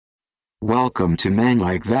Welcome to Men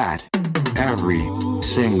Like That. Every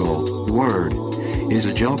single word is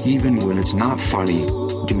a joke even when it's not funny.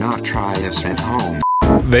 Do not try this at home.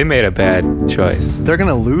 They made a bad choice. They're going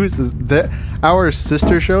to lose. Our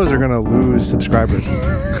sister shows are going to lose subscribers.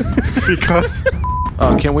 Because...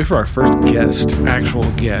 can't wait for our first guest, actual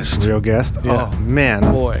guest. Real guest? Yeah. Oh, man.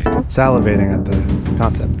 Boy. Salivating at the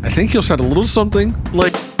concept. I think he'll sound a little something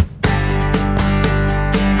like...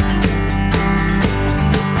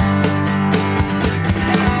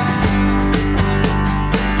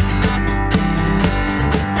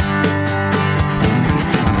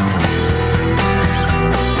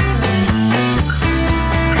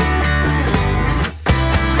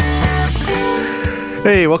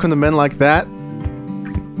 Hey, welcome to Men Like That.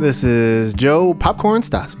 This is Joe Popcorn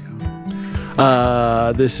Stasio.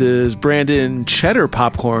 This is Brandon Cheddar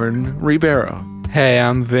Popcorn Ribeiro. Hey,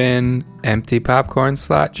 I'm Vin Empty Popcorn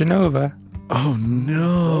Slot Genova. Oh,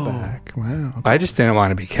 no. Back. Wow. I just didn't want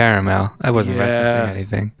to be caramel. I wasn't Yeah. referencing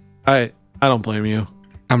anything. I don't blame you.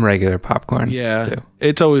 I'm regular popcorn. Yeah. Too.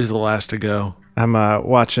 It's always the last to go. I'm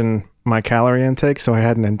watching my calorie intake, so I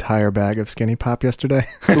had an entire bag of Skinny Pop yesterday.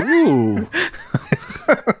 Ooh.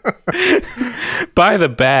 By the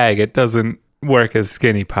bag, it doesn't work as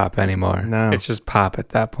Skinny Pop anymore. No. It's just pop at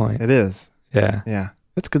that point. It is. Yeah. Yeah.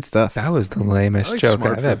 It's good stuff. That was the lamest I like joke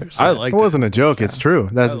smart I've food. ever seen. I like It wasn't a joke. It's true.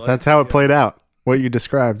 That's how it played out. What you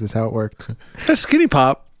described is how it worked. Skinny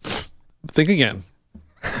Pop. Think again.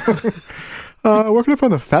 Where can I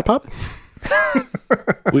find the Fat Pop?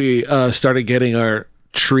 We started getting our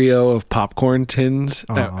trio of popcorn tins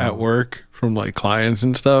at work from like clients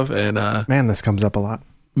and stuff. And Man, this comes up a lot.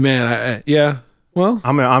 man, yeah. Well,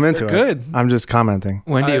 I'm into They're it. good. I'm just commenting.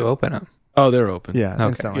 When do you open them? oh, they're open. Yeah.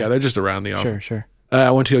 Instantly. Yeah, they're just around the office. Sure.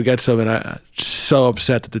 I went to go get some, and I'm so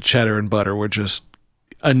upset that the cheddar and butter were just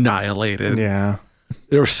annihilated. Yeah.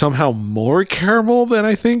 There was somehow more caramel than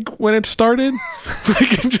I think when it started.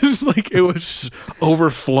 It was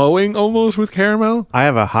overflowing almost with caramel. I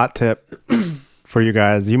have a hot tip for you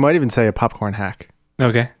guys. You might even say a popcorn hack.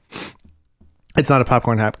 Okay. It's not a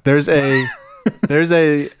popcorn hack. There's a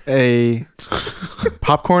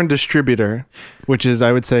popcorn distributor, which is,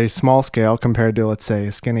 I would say, small scale compared to, let's say,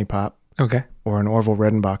 a Skinny Pop Okay. or an Orville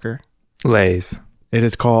Redenbacher. Lay's. It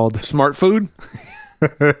is called Smart food.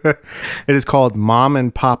 it is called Mom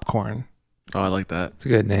and Popcorn. Oh, I like that. It's a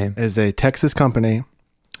good name. It is a Texas company.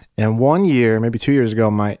 And 1 year, maybe 2 years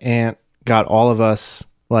ago, my aunt got all of us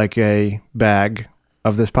like a bag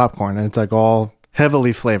of this popcorn, and it's like all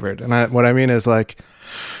heavily flavored. And what I mean is like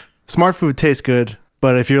smart food tastes good,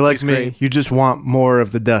 but if you're like Tastes me, great. you just want more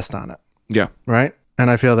of the dust on it, Yeah. right? And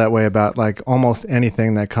I feel that way about like almost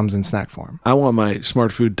anything that comes in snack form. I want my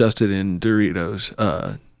smart food dusted in Doritos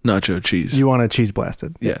nacho cheese. You want it cheese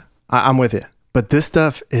blasted. Yeah. I'm with you. But this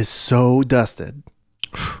stuff is so dusted.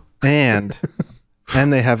 And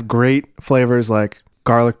they have great flavors like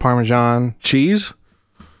garlic parmesan. Cheese?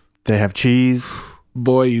 They have cheese.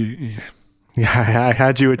 Boy, you Yeah, I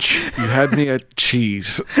had you at had me at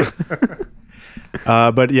cheese.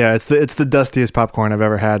 but yeah, it's the dustiest popcorn I've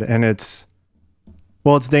ever had, and it's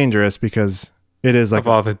dangerous because it is like Of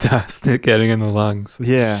all the dust getting in the lungs.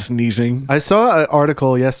 yeah. Sneezing. I saw an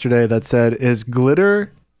article yesterday that said, "Is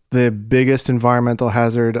glitter the biggest environmental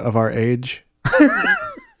hazard of our age?"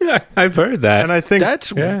 Yeah, I've heard that. And I think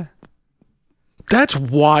That's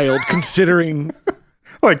wild considering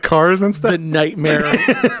like cars and stuff. the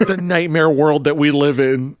nightmare world that we live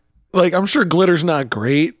in. Like, I'm sure glitter's not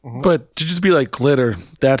great, but to just be like glitter,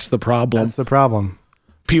 that's the problem. That's the problem.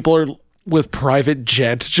 People are with private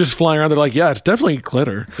jets just flying around. They're like, yeah, it's definitely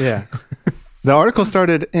glitter. Yeah. The article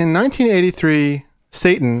started in 1983.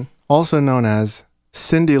 Satan, also known as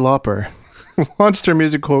Cyndi Lauper, launched her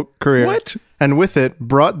musical career. What? And with it,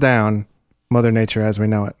 brought down Mother Nature as we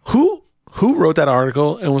know it. Who wrote that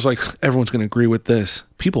article and was like, everyone's going to agree with this?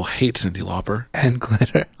 People hate Cyndi Lauper. and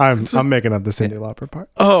glitter. I'm making up the Cyndi Lauper part.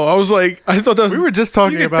 Oh, I was like, I thought that We were just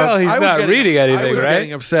talking You can tell about. he's I was not getting- reading I anything, was right?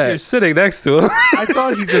 getting upset. You're sitting next to him. I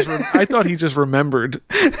thought he just remembered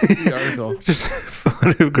the article. Just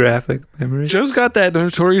photographic memory. Joe's got that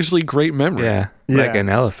notoriously great memory. Yeah, Yeah. like an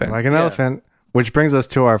elephant. Like an elephant, which brings us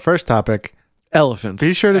to our first topic. Elephants.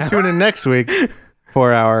 Be sure to tune in next week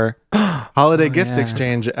for our holiday gift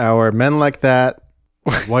exchange, our Men Like That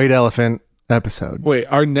White Elephant episode. Wait,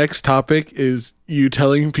 our next topic is you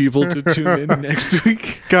telling people to tune in next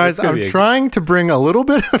week. Guys, gonna I'm be a- trying to bring a little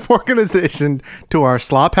bit of organization to our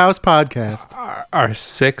Slop House podcast. Our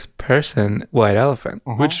 6-person white elephant.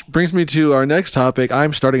 Which brings me to our next topic.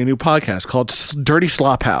 I'm starting a new podcast called Dirty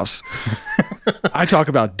Slop House. I talk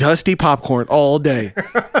about dusty popcorn all day.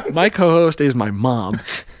 My co-host is my mom.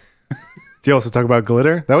 Do you also talk about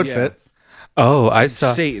glitter? That would Yeah. fit. Oh, I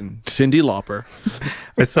saw Satan, Cyndi Lauper.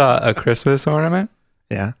 a Christmas ornament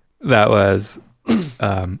Yeah. that was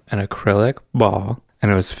an acrylic ball,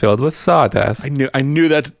 and it was filled with sawdust, I knew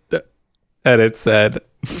that. and it said,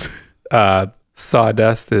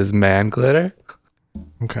 "Sawdust is man glitter."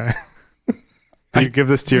 Okay. Do you give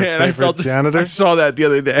this to your Man, I favorite janitor? I saw that the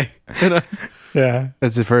other day. And Yeah,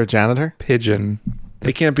 Is it for a janitor? pigeon.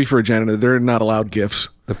 they can't be for a janitor. They're not allowed gifts.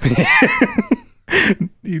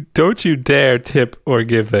 Don't you dare tip or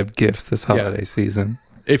give them gifts this holiday season.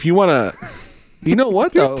 If you want to, you know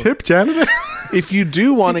what though? Tip janitor? If you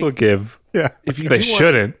do want People to, give. Yeah. if you They do wanna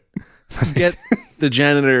shouldn't. get the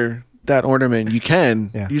janitor that ornament, you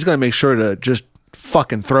can. Yeah. You just gotta make sure to just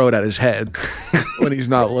fucking throw it at his head when he's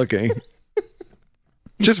not looking.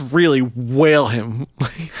 Just really wail him.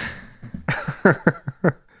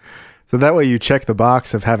 So that way you check the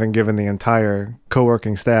box of having given the entire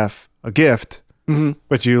co-working staff a gift,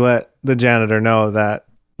 but you let the janitor know that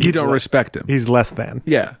You don't respect him. he's less than.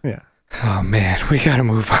 Yeah. Yeah. Oh man, we gotta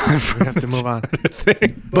move on from We have to move on. the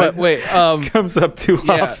thing. But wait, Comes up too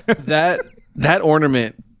yeah, often. that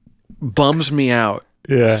ornament bums me out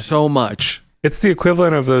Yeah. so much. It's the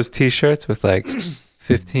equivalent of those T-shirts with like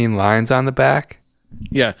 15 lines on the back.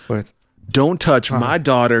 Yeah. Where it's Don't touch my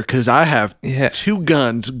daughter because I have Yeah. 2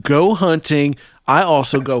 guns. Go hunting. I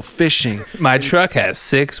also go fishing. my truck has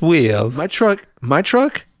 6 wheels. My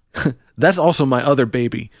truck, that's also my other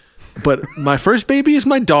baby. But my first baby is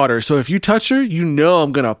my daughter. So if you touch her, you know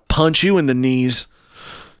I'm gonna punch you in the knees.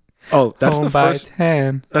 Oh, that's Home the by first.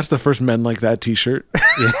 10. That's the first Men Like That T-shirt.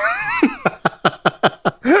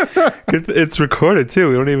 It's recorded too.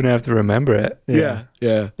 We don't even have to remember it. Yeah,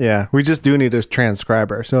 yeah. Yeah. We just do need a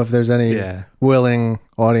transcriber. So if there's any Yeah. willing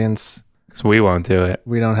audience, So we won't do it.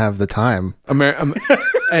 we don't have the time.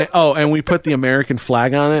 And we put the American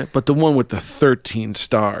flag on it, but the one with the 13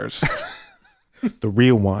 stars. The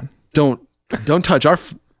real one. Don't touch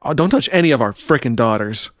don't touch any of our frickin'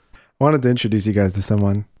 daughters. I wanted to introduce you guys to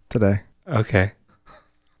someone today. Okay.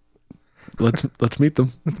 Let's meet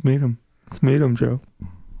them. Let's meet him. Let's meet him, Joe.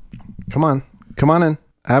 Come on. Come on in.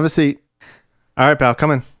 Have a seat. All right, pal.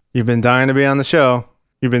 Come in. You've been dying to be on the show.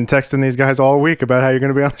 You've been texting these guys all week about how you're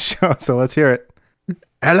going to be on the show. So let's hear it.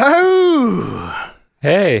 Hello.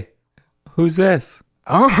 Hey, who's this?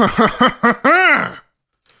 Oh.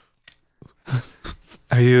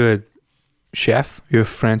 Are you a chef? You're a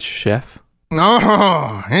French chef?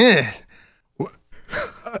 No. Yes.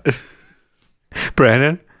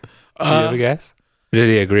 Brandon? Do you have a guess? Did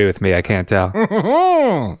he agree with me? I can't tell.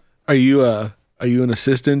 Are you an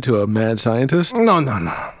assistant to a mad scientist? No, no,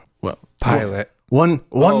 no. Well, Pilot. One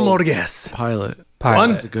more guess. pilot. Pilot.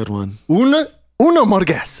 That's a good one. Uno more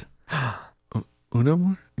guess. Uno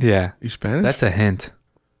more? Yeah. You Spanish? That's a hint.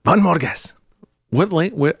 One more guess. What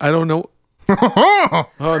language? I don't know. Oh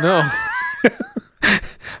no.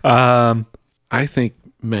 I think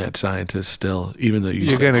mad scientist still, even though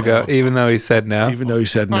You're going to go, even though he said no? Even though you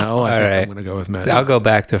said no, I think right. I'm gonna go with mad. I'll go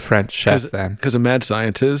back to French chef then. Because a mad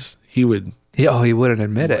scientist, he wouldn't Wouldn't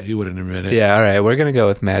admit it. admit it. Yeah, all right. We're going to go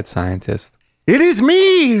with mad scientist. It is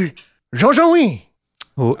me, Jean-Jean.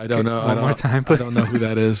 Ooh, I don't know. One more time, please. I don't know who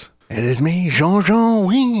that is. It is me,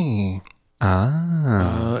 Jean-Jean.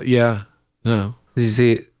 Ah. Yeah. No. Is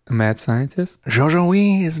he a mad scientist?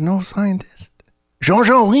 Jean-Jean is no scientist.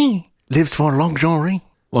 Jean-Jean lives for luxury.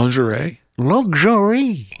 Lingerie.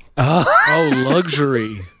 Luxury. Oh,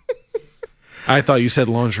 luxury. I thought you said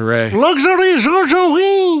lingerie. Luxury,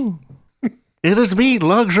 Jean-Jean. It is me,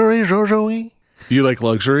 luxury, Jean-Jean. You like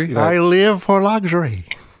luxury? I live for luxury.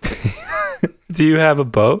 Do you have a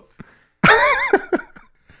boat?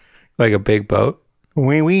 Like a big boat?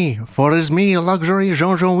 Oui, oui. For it is me, luxury,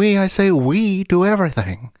 Jean-Jean, oui. I say oui to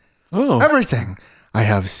everything. Oh, Everything. I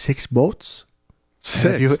have 6 boats.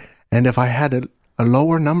 six. And if I had a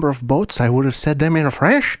lower number of boats, I would have said them in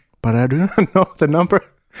French. But I do not know the number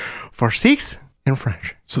for 6 in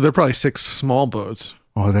French. So they're probably 6 small boats.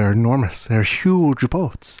 Oh, they're enormous. They're huge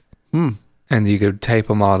boats. And you could tape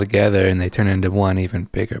them all together and they turn into one even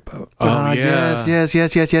bigger boat. Oh, yeah.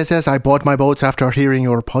 Yes. I bought my boats after hearing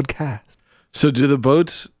your podcast. So do the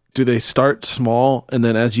boats, do they start small and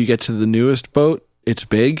then as you get to the newest boat, it's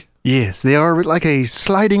big? Yes, they are like a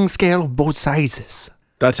sliding scale of boat sizes.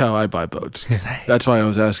 That's how I buy boats. That's why I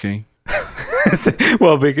was asking.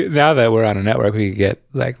 Well, now that we're on a network, we could get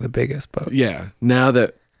like the biggest boat. Yeah. Now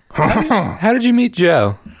that How did you meet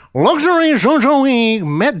Joe? Luxury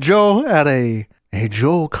Jean-Jean met Joe at a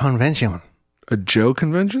Joe convention. a Joe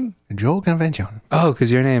convention? A Joe convention. Oh,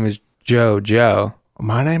 because your name is Joe.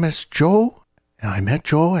 My name is Joe, and I met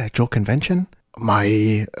Joe at Joe convention.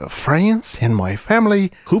 my friends and my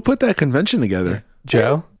family. Who put that convention together?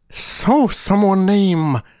 Joe? So someone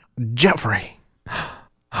named Jeffrey.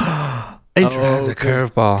 That's a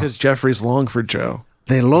curveball. Because Jeffrey's long for Joe.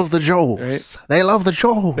 They love the Joes. Right. They love the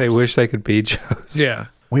Joes. They wish they could be Joe's. Yeah.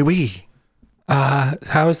 Oui.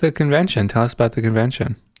 How was the convention? Tell us about the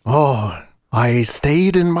convention. Oh, I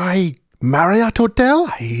stayed in my Marriott hotel.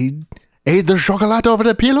 I ate the chocolate over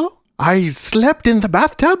the pillow. I slept in the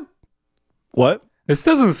bathtub. What? This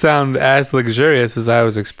doesn't sound as luxurious as I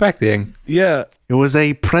was expecting. Yeah. It was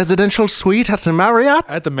a presidential suite at the Marriott.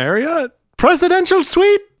 At the Marriott? Presidential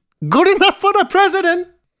suite? Good enough for the president.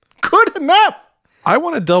 Good enough. I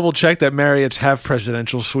want to double check that Marriotts have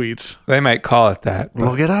presidential suites. They might call it that, but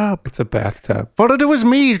Look it up. it's a bathtub. For it was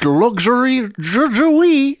me, luxury,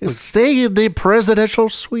 stay in the presidential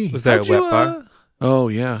suite. Was there a How'd wet you, bar? Oh,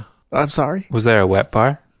 yeah. I'm sorry. Was there a wet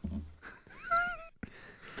bar?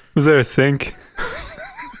 Was there a sink?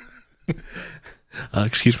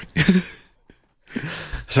 Excuse me.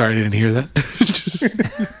 Sorry, I didn't hear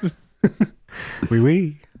that.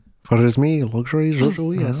 Oui. For it is me, luxury,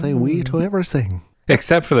 I say we to everything.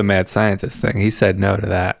 Except for the mad scientist thing. He said no to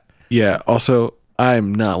that. Yeah. Also,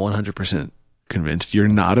 I'm not 100% convinced. You're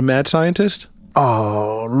not a mad scientist?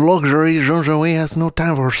 Oh, luxury, has no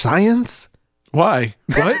time for science. Why?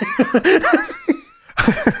 What?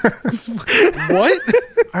 What?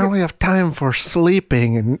 I only have time for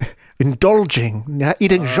sleeping and indulging,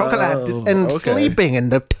 eating chocolate and okay. sleeping in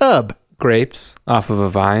the tub. Grapes off of a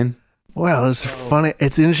vine. Well, it's funny.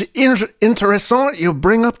 It's interesting you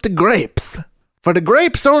bring up the grapes. For the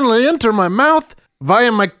grapes only enter my mouth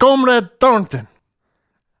via my comrade Thornton.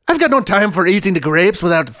 I've got no time for eating the grapes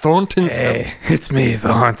without Thornton's help. Hey, it's me,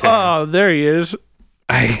 Thornton. Oh, there he is.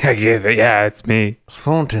 I give it. Yeah, it's me.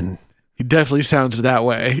 Thornton. He definitely sounds that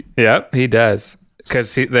way. Yep, he does.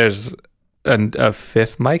 Because there's a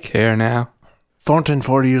fifth mic here now. Thornton,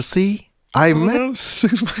 for you see, I met...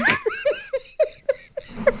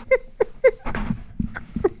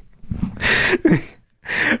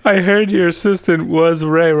 I heard your assistant was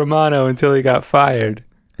Ray Romano until he got fired.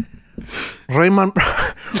 Raymond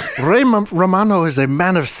Romano is a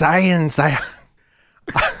man of science. I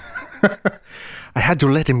had to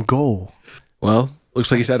let him go. Well,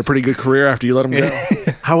 looks like he's had a pretty good career after you let him go.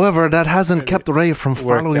 However, that hasn't kept Ray from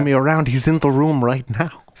following out. me around. He's in the room right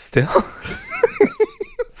now. Still?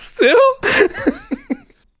 Still?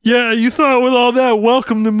 Yeah, you thought with all that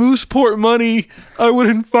welcome to Mooseport money, I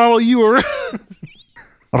wouldn't follow you around.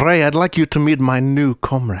 Ray, I'd like you to meet my new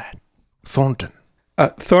comrade, Thornton.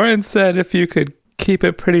 Thornton said if you could keep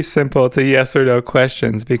it pretty simple to yes or no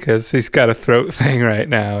questions because he's got a throat thing right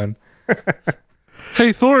now. And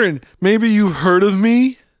Hey, Thornton, maybe you've heard of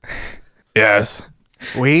me? yes.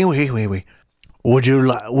 Oui. Would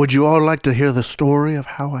you all like to hear the story of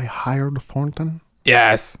how I hired Thornton?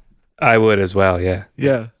 Yes. I would as well, yeah.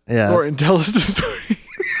 Yeah. Yeah, Thornton, tell us the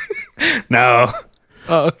story. No.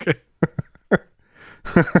 Oh, okay.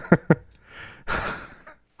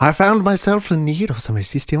 I found myself in need of some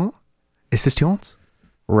assistance.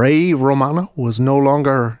 Ray Romano was no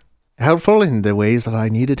longer helpful in the ways that I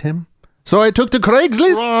needed him. So I took to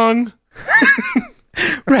Craigslist. Wrong.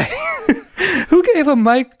 Ray. Who gave a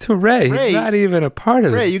mic to Ray? Ray. He's not even a part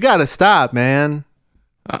of Ray, it. you gotta stop, man.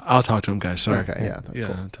 I'll talk to him, guys. Sorry. Okay, yeah.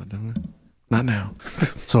 Yeah, I'll talk to him. Not now.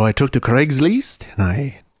 So I took to Craigslist and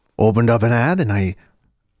I opened up an ad and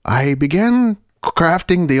I began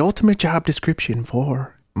crafting the ultimate job description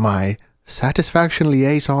for my satisfaction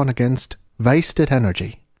liaison against wasted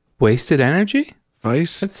energy. Wasted energy?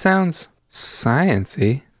 Vice? That sounds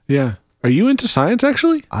science-y. Yeah. Are you into science,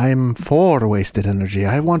 actually? I'm for wasted energy.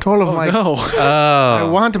 I want all of my No. I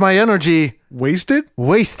want my energy Wasted?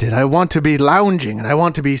 wasted. I want to be lounging and I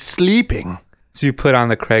want to be sleeping. So you put on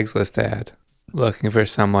the Craigslist ad looking for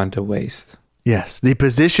someone to waste. Yes, the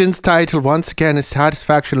position's title once again is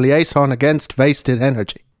satisfaction liaison against wasted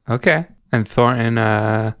energy. Okay. And Thornton,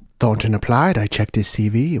 Thornton applied. I checked his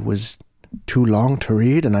CV. It was too long to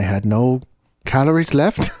read and I had no calories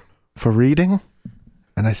left for reading.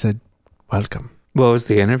 And I said, welcome. what was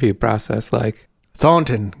the interview process like?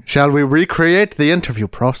 Thornton, shall we recreate the interview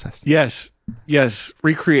process? Yes. Yes.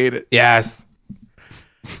 Recreate it. Yes.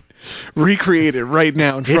 Recreate it right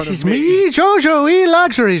now in front It is of me. me, Jojo E.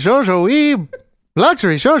 Luxury, Jojo E.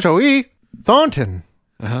 Luxury, Jojo E. Thornton.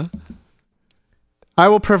 Uh-huh. I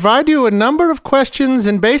will provide you a number of questions,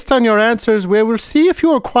 and based on your answers, we will see if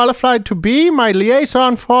you are qualified to be my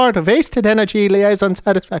liaison for the wasted energy liaison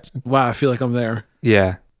satisfaction. Wow, I feel like I'm there.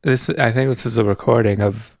 Yeah. I think this is a recording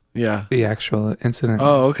of Yeah. the actual incident.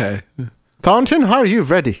 Oh, okay. Thornton, are you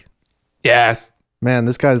ready? Yes. Man,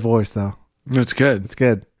 this guy's voice, though. It's good. It's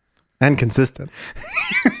good and consistent.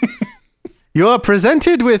 You are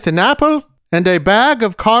presented with an apple and a bag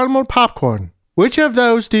of caramel popcorn. Which of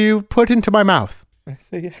those do you put into my mouth? I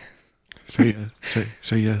say yes. Say yes.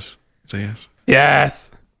 Say yes. Say yes.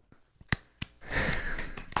 Yes.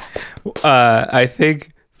 I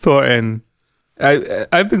think Thornton.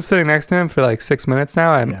 I've been sitting next to him for like 6 minutes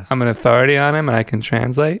now. I'm an authority on him, and I can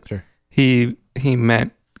translate. Sure. He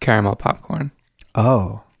meant caramel popcorn.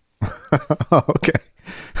 Oh. Okay.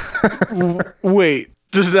 Wait,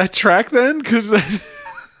 does that track then? Because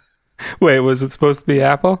Wait, was it supposed to be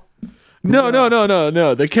apple? no.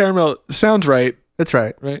 The caramel sounds right. That's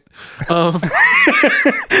right. Right. Oh,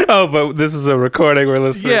 but this is a recording we're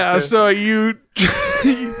listening Yeah. to. So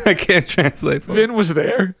I can't translate for Vin was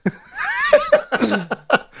there.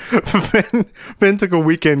 Vin took a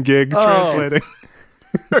weekend gig translating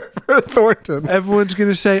for Thornton. Everyone's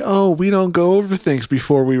gonna say, "Oh, we don't go over things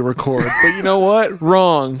before we record," but you know what?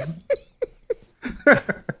 Wrong.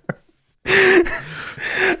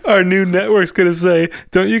 Our new network's gonna say,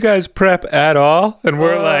 "Don't you guys prep at all?" And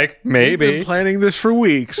we're like, We've "Maybe." been planning this for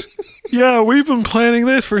weeks. Yeah, we've been planning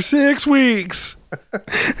this for 6 weeks.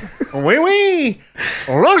 Oui.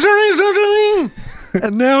 Luxury.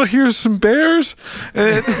 And now here's some bears.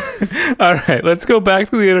 And All right, let's go back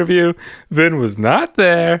to the interview. Vin was not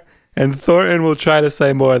there, and Thornton will try to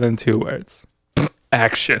say more than 2 words.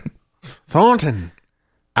 Action. Thornton.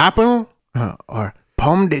 Apple or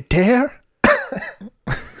pomme de terre?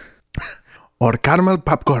 Or caramel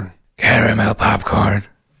popcorn? Caramel popcorn.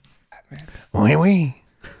 Oui.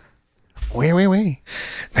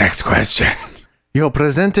 Next question. You're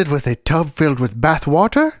presented with a tub filled with bath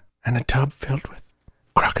water and a tub filled with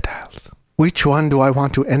crocodiles. Which one do I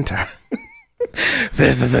want to enter?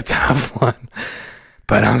 This is a tough one,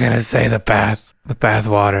 but I'm gonna say the bath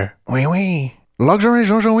water. Oui. Luxury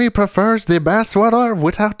Jean-Jean prefers the bath water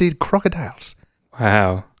without the crocodiles.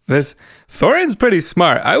 Wow, this Thornton's pretty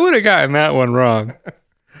smart. I would have gotten that one wrong.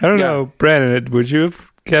 I don't know, Brandon. Would you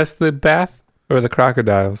have guessed the bath or the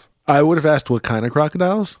crocodiles? I would have asked what kind of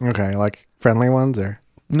crocodiles. Okay, like friendly ones or?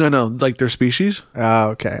 No, like their species. Oh,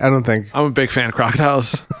 okay. I don't think. I'm a big fan of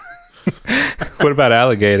crocodiles. What about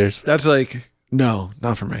alligators? That's like no,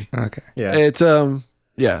 not for me. Okay. Yeah. It's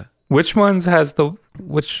yeah. Which has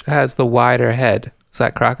the wider head? Is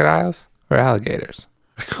that crocodiles or alligators?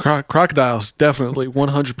 Crocodiles, definitely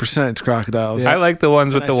 100% crocodiles. I like the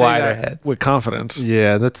ones with I the say wider that heads. with confidence.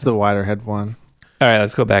 Yeah, that's the wider head one. All right,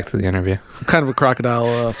 let's go back to the interview. I'm kind of a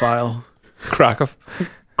crocodile file.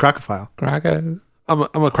 Crocophile. Crocodile.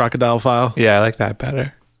 I'm a crocodile file. Yeah, I like that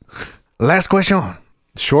better. Last question.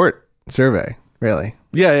 Short survey, really.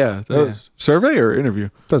 Yeah. That was survey or interview?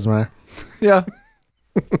 Doesn't matter. Yeah.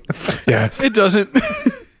 Yes. It doesn't.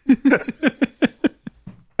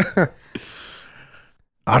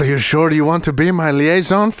 Are you sure you want to be my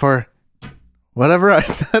liaison for whatever I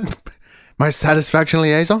said? My satisfaction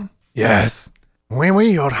liaison? Yes.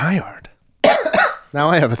 Oui, you're hired. Now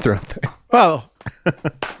I have a throat thing. Well,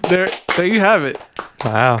 there you have it.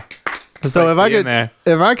 Wow. So if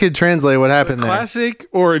I could translate what happened there. Classic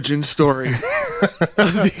origin story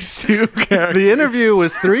of these two characters. The interview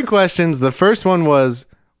was 3 questions. The first one was,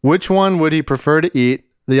 which one would he prefer to eat?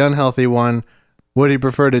 The unhealthy one. Would he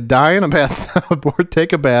prefer to die in a bathtub or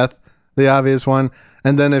take a bath? The obvious one.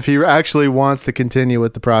 And then if he actually wants to continue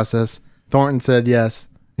with the process, Thornton said yes.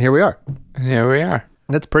 Here we are. And here we are.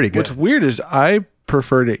 That's pretty good. What's weird is I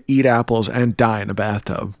prefer to eat apples and die in a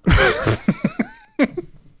bathtub.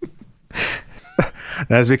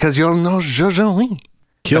 That's because you're no Jean-Jean.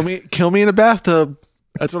 Kill me in a bathtub.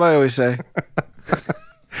 That's what I always say.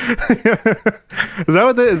 Is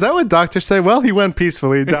that what doctors say? Well, he went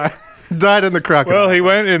peacefully. Died in the crocodile. Well, he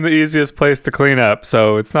went in the easiest place to clean up,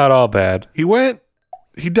 so it's not all bad. He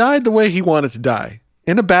died the way he wanted to die.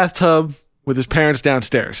 In a bathtub with his parents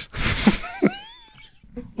downstairs.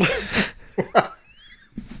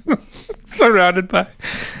 Surrounded by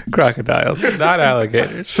crocodiles, not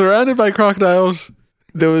alligators. Surrounded by crocodiles.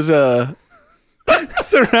 There was a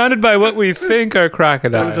Surrounded by what we think are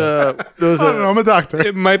crocodiles. I don't know, I'm a doctor.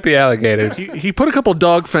 It might be alligators. he put a couple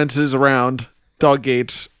dog fences around, dog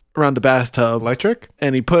gates around the bathtub. Electric?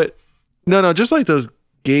 And he put no, just like those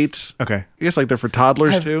gates. Okay. I guess like they're for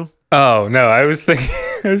toddlers too. Oh no, I was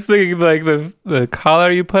thinking like the collar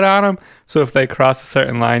you put on them, so if they cross a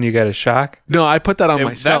certain line, you get a shock. No, I put that on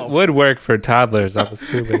myself. That would work for toddlers, I'm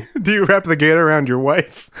assuming. Do you wrap the gate around your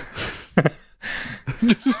wife?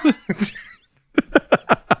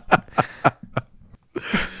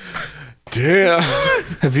 Damn.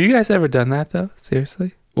 Have you guys ever done that though?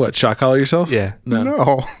 Seriously? What, shock collar yourself? Yeah. No.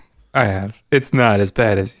 No. I have. It's not as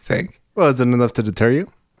bad as you think. Well, is it enough to deter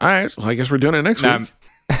you? All right, so I guess we're doing it next Nah, week.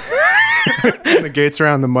 And the gates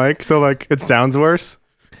around the mic, so like it sounds worse.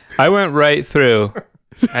 I went right through.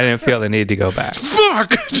 I didn't feel the need to go back.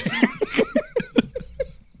 Fuck!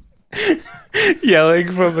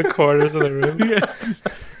 Yelling from the corners of the room.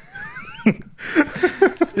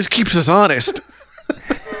 This keeps us honest.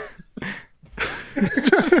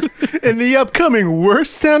 In the upcoming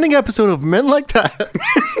worst sounding episode of Men Like That.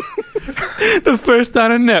 The first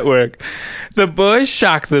on a network. The boys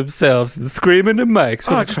shock themselves and scream into mics.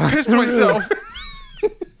 Oh, I just pissed myself.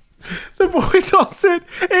 The boys all sit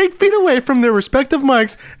 8 feet away from their respective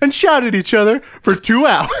mics and shout at each other for 2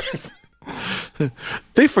 hours.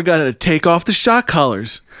 They forgot how to take off the shock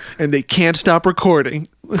collars, and they can't stop recording.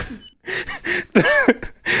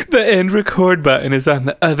 The end record button is on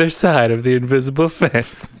the other side of the invisible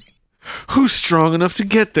fence. Who's strong enough to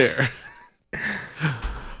get there?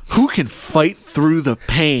 Who can fight through the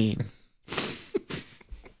pain?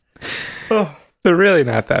 They're really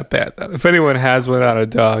not that bad, though. If anyone has one on a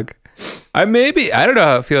dog, I don't know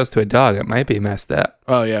how it feels to a dog. It might be messed up.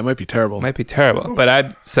 Oh, yeah, it might be terrible. It might be terrible. But I'm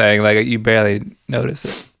saying, like, you barely notice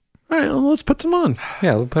it. All right, well, let's put some on.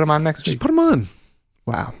 Yeah, we'll put them on next Just week. put them on.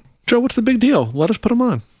 Wow. Joe, what's the big deal? Let us put them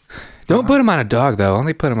on. Don't put them on a dog, though.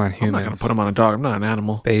 Only put them on humans. I'm not going to put them on a dog. I'm not an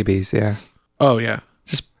animal. Babies, yeah. Oh, yeah.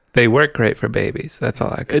 Just, they work great for babies. That's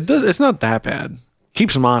all I can It does. It's not that bad.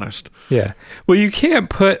 Keeps them honest. Yeah. Well, you can't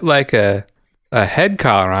put, like, a head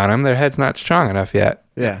collar on them. Their head's not strong enough yet.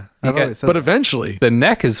 Yeah. You I've get- always said But eventually, The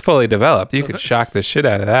neck is fully developed. You could shock the shit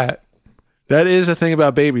out of that. that is a thing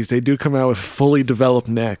about babies. They do come out with fully developed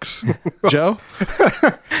necks. Joe?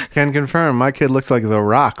 can confirm my kid looks like The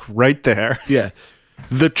Rock right there. Yeah.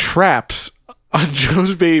 The traps on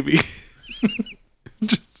Joe's baby.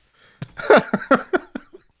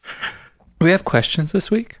 We have questions this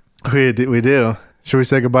week. We do. Should we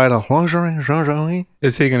say goodbye to Lingerie?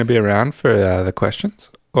 Is he going to be around for the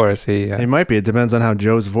questions? Or is he He might be. It depends on how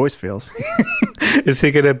Joe's voice feels.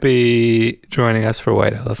 going to be joining us for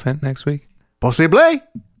White Elephant next week? Possible.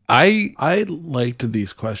 I liked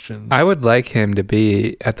these questions. I would like him to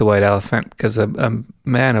be at the White Elephant because a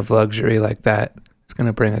man of luxury like that is going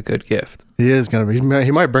to bring a good gift. He is going to be.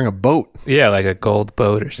 He might bring a boat. Yeah, like a gold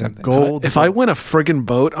boat or something. Gold. If I win a friggin'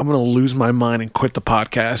 boat, I'm going to lose my mind and quit the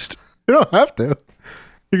podcast. You don't have to.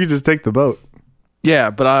 You could just take the boat. Yeah,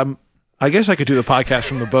 but I guess I could do the podcast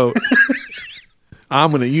from the boat. I'm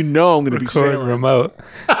going to be Record sailing. remote.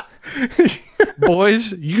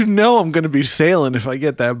 Boys, I'm going to be sailing if I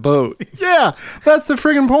get that boat. Yeah, that's the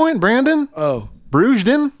friggin' point, Brandon. Oh.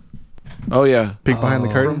 Brugden. Oh, yeah. Peek behind the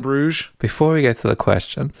From curtain. Bruges. Before we get to the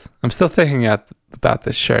questions, I'm still thinking about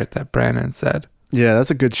the shirt that Brandon said. Yeah,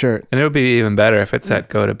 that's a good shirt. And it would be even better if it said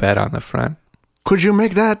 "Go to bed" on the front. Could you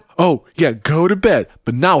make that? Oh, yeah, go to bed,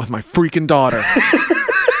 but not with my freaking daughter.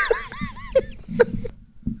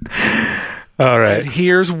 All right, And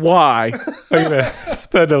here's why. I'm gonna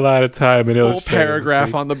spend a lot of time in Full illustrating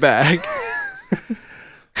paragraph on the bag.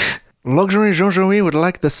 Luxury Jojoy would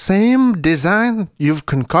like the same design you've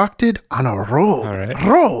concocted on a robe. All right.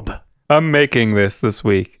 Robe. I'm making this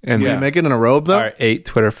week, and You make it in a robe, though? our 8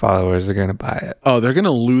 Twitter followers are gonna buy it. Oh, they're going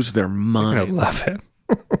to lose their They're mind. gonna love it.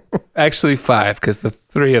 Actually, 5 because the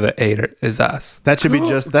 3 of the 8 is us. That should be Go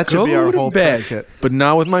our to whole bed, press kit. but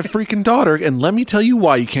not with my freaking daughter. And let me tell you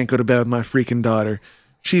why you can't go to bed with my freaking daughter.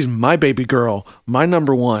 She's my baby girl, my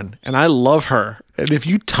number one, and I love her. And if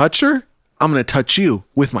you touch her, I'm going to touch you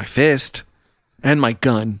with my fist and my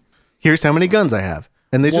gun. Here's how many guns I have.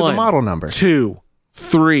 And these are the 1, model numbers. 2,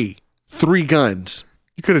 3. 3 guns.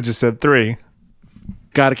 You could have just said 3.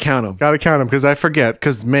 Gotta count them. Gotta count them because I forget.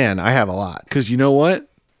 Because, man, I have a lot. Because you know what?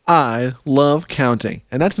 I love counting.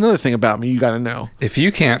 And that's another thing about me you got to know. If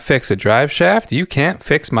you can't fix a drive shaft, you can't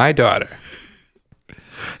fix my daughter.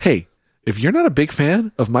 Hey, if you're not a big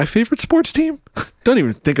fan of my favorite sports team, don't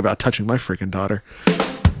even think about touching my freaking daughter.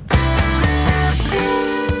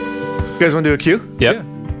 You guys want to do a cue? Yep.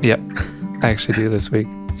 Yep. I actually do this week.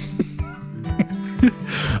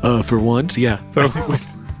 For once, yeah.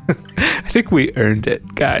 I think we earned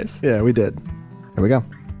it, guys. Yeah, we did. Here we go.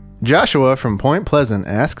 Joshua from Point Pleasant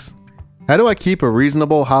asks, how do I keep a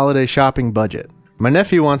reasonable holiday shopping budget? My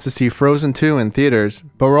nephew wants to see Frozen 2 in theaters,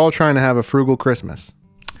 but we're all trying to have a frugal Christmas.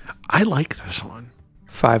 I like this one.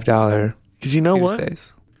 $5 Because you know what?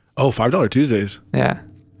 Tuesdays. Oh, $5 Tuesdays. Yeah.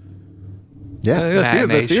 Yeah.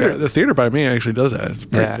 Matinee shows. The theater by me actually does that. It's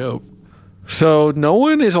pretty Yeah. dope. So no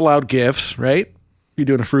one is allowed gifts, right? You're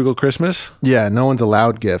doing a frugal Christmas? Yeah, no one's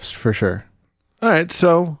allowed gifts, for sure. All right,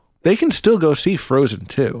 so they can still go see Frozen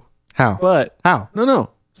too. How? But How?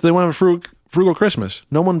 no. So they want to have a frugal Christmas.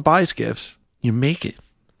 No one buys gifts. You make it.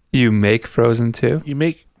 You make Frozen 2? You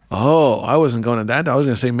make. Oh, I wasn't going to that. I was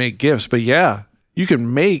going to say make gifts, but yeah, you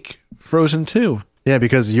can make Frozen 2. Yeah,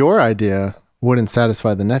 because your idea wouldn't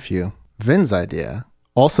satisfy the nephew. Vin's idea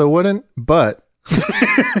also wouldn't, but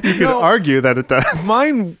you could argue that it does.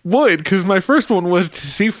 Mine would, because my first one was to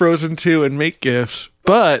see Frozen 2 and make gifts,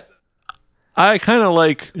 but I kind of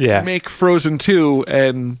like make Frozen 2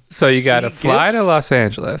 and So you got to see fly gifts? to Los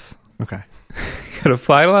Angeles. Okay. You got to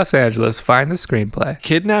fly to Los Angeles, find the screenplay.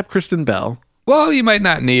 Kidnap Kristen Bell. Well, you might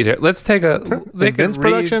not need her. Let's take a... In Vin's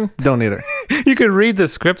production, don't need her. You could read the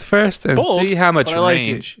script first and Bold, see how much but I like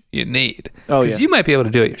range you need. Oh, Because yeah. you might be able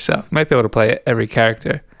to do it yourself. You might be able to play every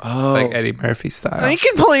character. Like Eddie Murphy style. I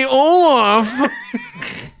can play Olaf.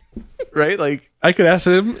 Right? Like, I could ask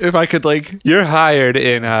him if I could, like, You're hired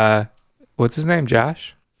in... what's his name?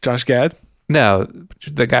 Josh? Josh Gad. No,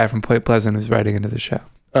 the guy from Point Pleasant who's writing into the show.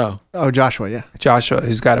 Oh, Joshua, yeah. Joshua,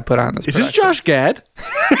 who's got to put on this Is this production. Josh Gad?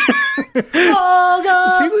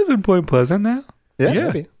 Does he live in Point Pleasant now? Yeah, Yeah.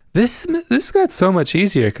 maybe. This got so much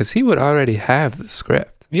easier because he would already have the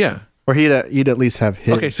script. Yeah. Or he'd at least have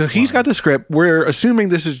his. Okay, so he's got the script. We're assuming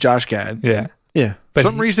this is Josh Gad. Yeah. Yeah. But For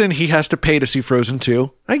some reason, he has to pay to see Frozen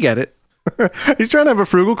 2. I get it. He's trying to have a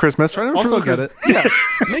frugal Christmas. Also Frugal- get it. Yeah,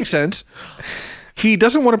 makes sense. He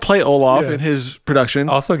doesn't want to play Olaf in his production.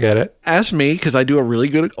 also get it. Ask me, because I do a really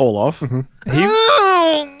good Olaf.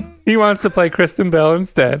 He wants to play Kristen Bell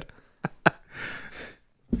instead.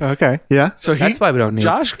 Okay. Yeah. So That's why we don't need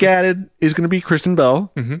Josh Gad is going to be Kristen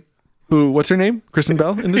Bell. Who? What's her name? Kristen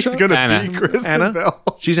Bell in the show. He's gonna Anna. be Kristen Anna? Bell.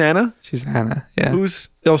 She's Anna. She's Hannah. Yeah. Who's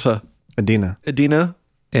Ilsa? Adina. Adina.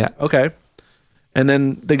 Yeah. Okay. And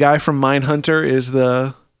then the guy from Mindhunter is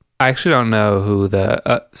the. I actually don't know who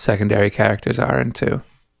the secondary characters are in 2.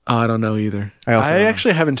 Oh, I don't know either. I also don't know.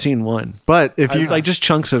 actually haven't seen one. But if you Like just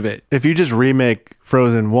chunks of it. if you just remake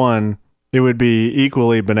Frozen 1, it would be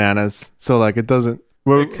equally bananas. So like it doesn't.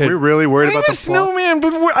 We're really worried about I'm the a plot. snowman,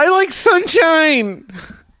 but I like sunshine.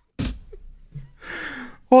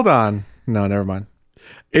 Hold on. No, never mind.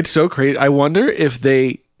 It's so crazy. I wonder if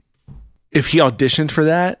he auditioned for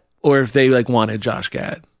that or if they like wanted Josh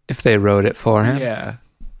Gad. If they wrote it for him. Yeah.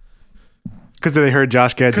 Because they heard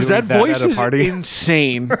Josh Gad doing Because that voice at a is party.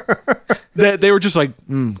 insane. That they were just like,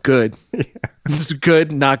 good. It's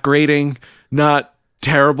good, not grating, not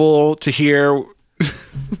terrible to hear.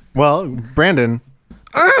 Well, Brandon,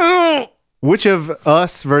 which of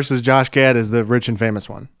us versus Josh Gad is the rich and famous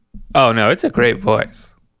one? Oh, no. It's a great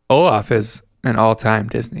voice. Olaf is an all-time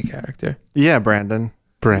Disney character. Yeah, Brandon.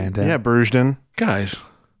 Brandon. Yeah, Brugden. Guys,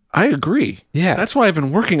 I agree. Yeah. That's why I've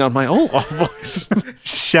been working on my Olaf voice.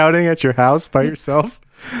 Shouting at your house by yourself.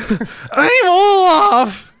 I'm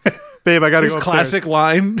Olaf. Babe, I gotta His go classic upstairs.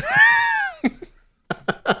 line.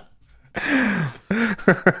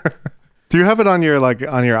 Do you have it on your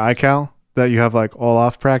iCal that you have like all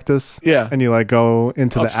off practice? Yeah. And you like go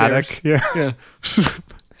into Upstairs. the attic? Yeah. Yeah.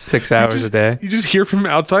 6 hours a day. You just hear from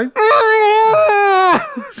outside.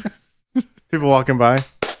 People walking by.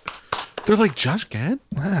 They're like, Josh Gad?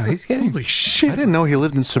 Wow, he's getting... Holy I shit. didn't know he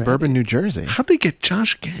lived in suburban New Jersey. How'd they get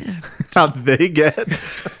Josh Gad? How'd they get?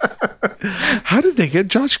 How did they get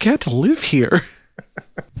Josh Gad to live here?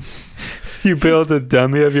 You build a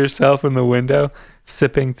dummy of yourself in the window,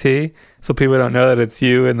 sipping tea, so people don't know that it's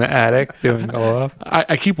you in the attic doing Olaf.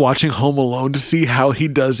 I keep watching Home Alone to see how he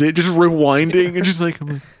does it, just rewinding and just like, I'm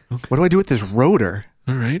like, What do I do with this rotor?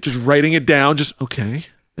 all right, just writing it down, just okay.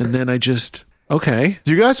 And then I just, okay.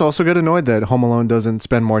 Do you guys also get annoyed that Home Alone doesn't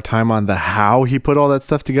spend more time on the how he put all that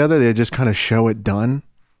stuff together? They just kind of show it done.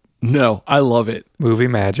 No, I love it. Movie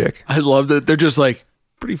magic. I love that they're just like,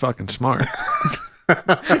 pretty fucking smart.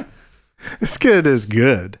 This kid is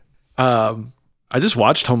good. I just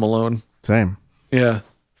watched Home Alone. Same. Yeah,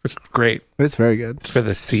 it's great. It's very good. For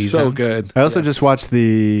the season. So good. I also just watched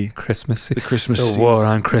the Christmas season. Christmas The season. war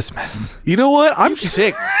on Christmas. You know what? I'm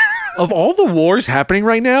sick. Of all the wars happening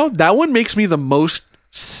right now, that one makes me the most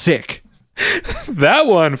sick. That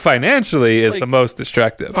one, financially, is the most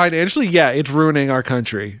destructive. Financially, yeah, it's ruining our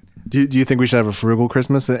country. Do you think we should have a frugal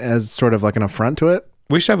Christmas as sort of like an affront to it?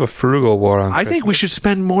 We should have a frugal war on I Christmas. think we should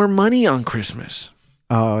spend more money on Christmas.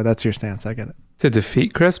 Oh, that's your stance. I get it. To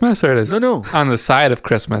defeat Christmas, or to No. on the side of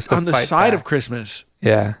Christmas? To On the fight side back? of Christmas.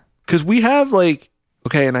 Yeah. Because we have like,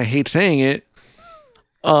 okay, and I hate saying it,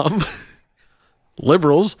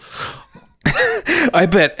 liberals. I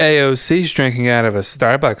bet AOC's drinking out of a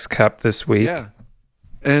Starbucks cup this week. Yeah.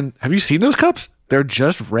 And have you seen those cups? They're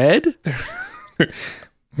just red?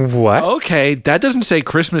 What? Okay, that doesn't say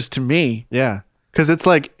Christmas to me. Yeah. Because it's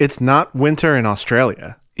like, it's not winter in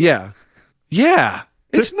Australia. Yeah. Yeah.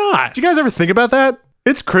 It's not. Do you guys ever think about that?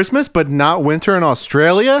 It's Christmas, but not winter in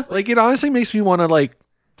Australia? Like, it honestly makes me want to, like,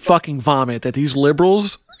 fucking vomit that these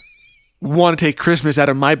liberals want to take Christmas out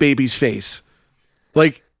of my baby's face.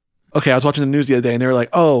 Like, okay, I was watching the news the other day, and they were like,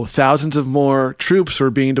 oh, thousands of more troops were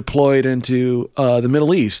being deployed into the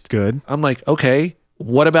Middle East. Good. I'm like, okay,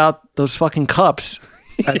 what about those fucking cups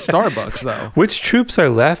at Starbucks, though? Which troops are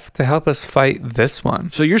left to help us fight this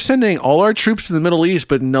one? So you're sending all our troops to the Middle East,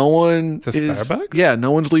 but no one To is, Starbucks? Yeah,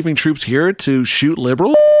 no one's leaving troops here to shoot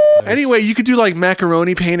liberals. Anyway, you could do like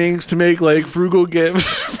macaroni paintings to make like frugal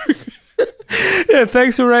gifts. Yeah,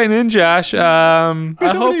 thanks for writing in, Josh. Is there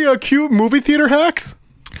any cute movie theater hacks?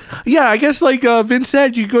 Yeah, I guess like Vince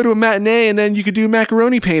said, you go to a matinee and then you could do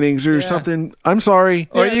macaroni paintings or something. I'm sorry.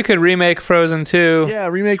 Or you could remake Frozen 2 Yeah,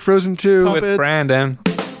 remake Frozen 2. with Puppets. Brandon.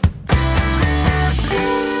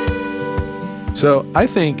 So I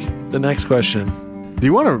think the next question, Do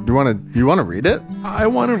you want to read it? I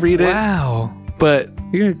want to read it, Wow. but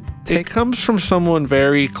You're gonna it take comes from someone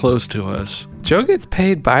very close to us. Joe gets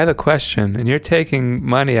paid by the question, and you're taking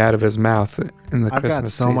money out of his mouth in the I've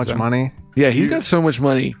Christmas got so much season. money. Yeah, he's got so much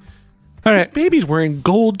money. All right, Baby's wearing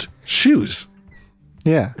gold shoes.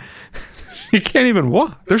 Yeah. you can't even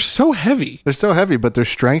walk. They're so heavy. They're so heavy, but they're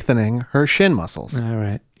strengthening her shin muscles. All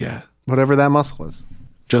right. Yeah. Whatever that muscle is.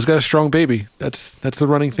 Joe's got a strong baby. That's the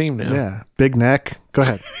running theme now. Yeah. Big neck. Go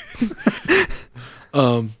ahead.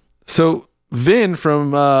 So Vin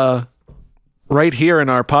from right here in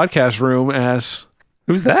our podcast room asks,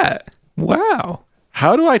 Who's that? Wow.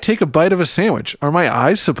 how do I take a bite of a sandwich? Are my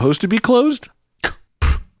eyes supposed to be closed?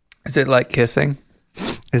 Is it like kissing?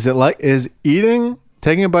 Is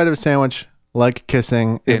taking a bite of a sandwich like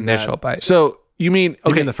kissing The in that- initial bite. So you mean, You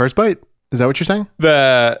okay, mean the first bite? Is that what you're saying?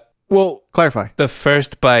 well, Clarify. The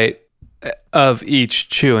first bite of each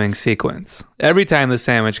chewing sequence. Every time the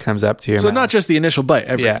sandwich comes up to your so mouth. not just the initial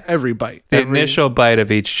bite, Yeah. every bite. the initial bite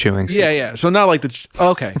of each chewing sequence. Yeah. So not like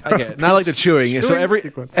okay, I get it. Not like the chewing. So Chewing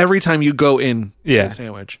sequence. every time you go in Yeah. to the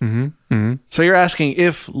sandwich. Mm-hmm. So you're asking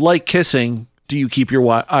if, like kissing, do you keep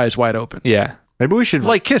your eyes wide open? Yeah. Maybe we should.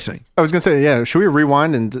 Like kissing. I was gonna say, yeah. Should we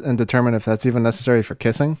rewind and determine if that's even necessary for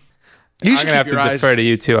kissing? You I'm should going to have keep to your eyes. defer to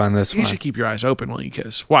you two on this You one. should keep your eyes open while you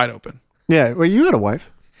kiss, wide open. Yeah. Well, you had a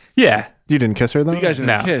wife. Yeah. You didn't kiss her though. You guys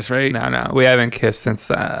didn't No. kiss, right? No. We haven't kissed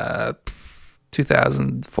since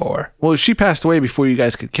 2004. Well, she passed away before you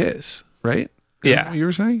guys could kiss, right? Is that Yeah. what you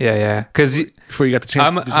were saying? Yeah. Because Before you got the chance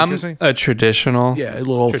to do some I'm kissing? a traditional, Yeah, a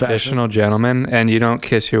little old-fashioned. traditional gentleman, and you don't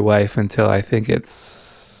kiss your wife until I think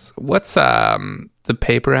it's what's the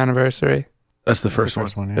paper anniversary. That's the That's first, the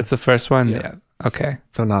first one. one. Yeah. That's the first one. Yeah. Okay.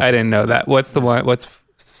 So not I didn't know that. What's the one? What's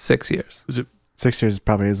 6 years? Was it 6 years.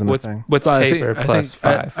 Probably isn't What's a thing. what's I paper think- plus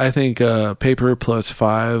I think, 5? I think paper plus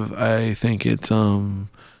 5. I think it's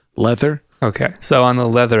leather. Okay. So on the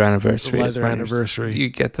leather anniversary, The is leather when anniversary. you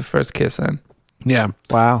get the first kiss in. Yeah.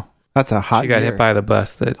 Wow. That's a hot. She got year. hit by the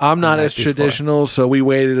bus. That I'm not the as night before. traditional, so we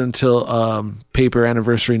waited until paper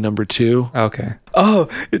anniversary number 2. Okay. Oh,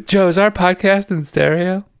 Joe, is our podcast in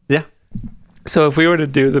stereo? Yeah. So if we were to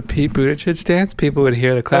do the Pete Buttigieg dance, people would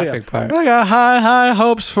hear the clapping part. I got high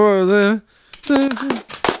hopes for the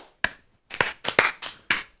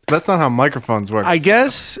That's not how microphones work. I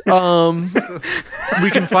guess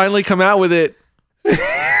we can finally come out with it.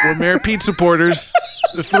 We're Mayor Pete supporters.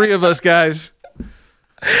 The 3 of us guys.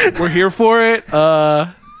 We're here for it.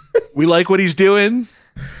 We like what he's doing.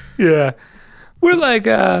 Yeah. We're like,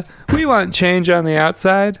 we want change on the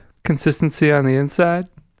outside, consistency on the inside.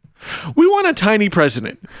 We want a tiny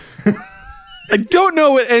president. I don't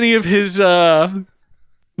know what any of his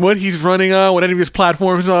what he's running on, what any of his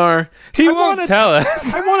platforms are. He I won't want a tell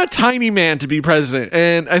us. I want a tiny man to be president,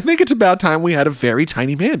 and I think it's about time we had a very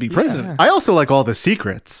tiny man be president. I also like all the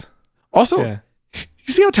secrets. Also, Yeah.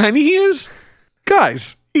 you see how tiny he is?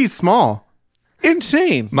 Guys, He's small.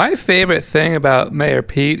 insane. My favorite thing about Mayor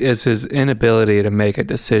Pete is his inability to make a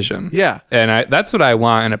decision. Yeah. And that's what I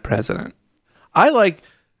want in a president. I like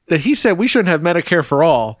that he said we shouldn't have Medicare for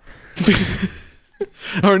all.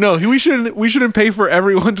 Or no, we shouldn't pay for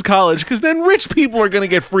everyone's college because then rich people are going to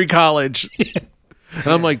get free college. And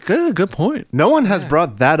I'm like, good point. No one has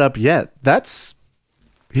brought that up yet.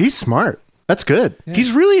 He's smart. That's good.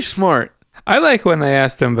 He's really smart. I like when they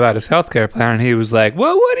asked him about his healthcare plan, and he was like,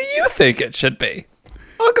 well, what do you think it should be?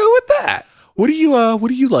 I'll go with that. What do you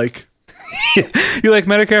like? You like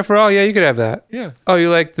Medicare for all? Yeah, you could have that. Yeah. Oh, you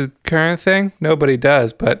like the current thing? Nobody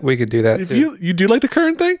does, but we could do that If too. you do like the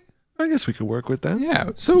current thing, I guess we could work with that. Yeah,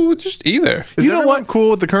 so just either. Is You know everyone what? cool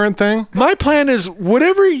with the current thing? My plan is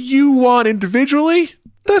whatever you want individually,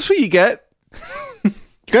 that's what you get. You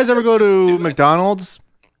guys ever go to McDonald's?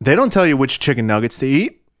 They don't tell you which chicken nuggets to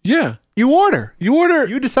eat. Yeah. You order. You order.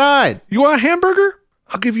 You decide. You want a hamburger?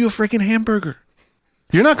 I'll give you a freaking hamburger.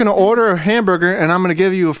 You're not going to order a hamburger and I'm going to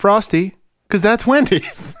give you a Frosty because that's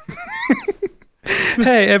Wendy's.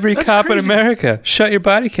 Hey, every cop in crazy. America, shut your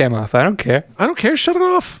body cam off. I don't care. I don't care. Shut it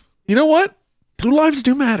off. You know what? Blue lives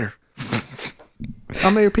do matter.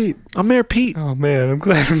 I'm Mayor Pete. I'm Mayor Pete. Oh man, I'm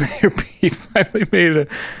glad Mayor Pete finally made it.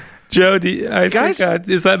 Joe, Guys?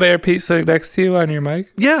 is that Mayor Pete sitting next to you on your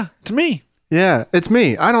mic? Yeah, it's me. Yeah, it's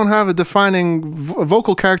me. I don't have a defining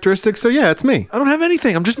vocal characteristic, so yeah, it's me. I don't have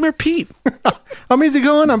anything. I'm just Mayor Pete. I'm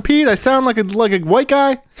easygoing. I'm Pete. I sound like a white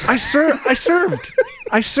guy. I served.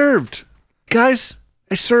 I served. Guys,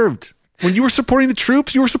 I served. When you were supporting the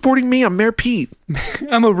troops, you were supporting me. I'm Mayor Pete.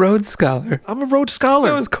 I'm a Rhodes Scholar. I'm a Rhodes Scholar.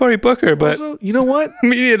 So is Cory Booker, but Also, you know what?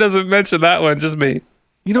 media doesn't mention that one, just me.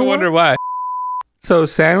 You know I what? wonder why. So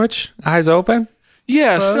sandwich, eyes open?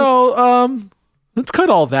 Yeah, so let's cut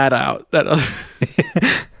all that out. That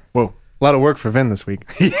Whoa, a lot of work for Vin this week.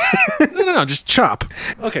 no, just chop.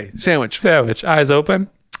 Okay, sandwich. Sandwich, eyes open?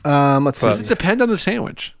 Let's see. Does it depend on the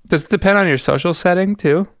sandwich? Does it depend on your social setting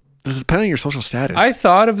too? Does it depend on your social status? I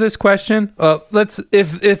thought of this question.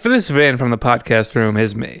 If this Vin from the podcast room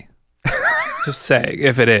is me, just saying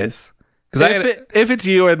if it is, because if it's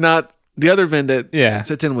you and not the other Vin that Yeah.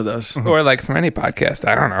 sits in with us. or like from any podcast,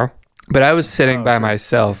 I don't know. But I was sitting by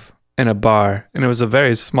myself in a bar, and it was a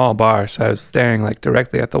very small bar, so I was staring like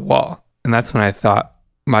directly at the wall, and that's when I thought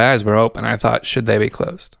my eyes were open. I thought, should they be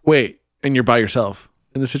closed? Wait, and you're by yourself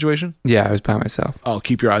in this situation? Yeah, I was by myself. Oh,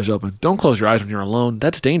 keep your eyes open. Don't close your eyes when you're alone.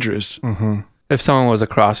 That's dangerous. If someone was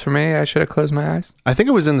across from me, I should have closed my eyes. I think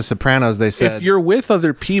it was in The Sopranos. They said If you're with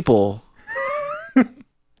other people,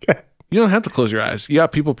 you don't have to close your eyes. You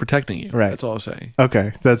got people protecting you. Right. That's all I'm saying.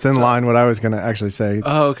 okay, that's in line what I was going to actually say.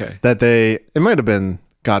 Oh, okay. That it might have been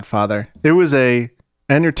Godfather. It was a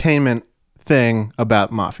entertainment thing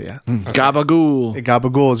about mafia. Gabagool.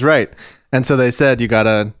 Gabagool is right. And so they said you got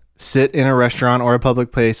to sit in a restaurant or a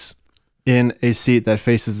public place in a seat that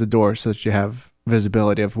faces the door so that you have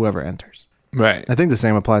visibility of whoever enters. Right. I think the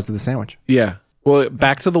same applies to the sandwich. Yeah. Well,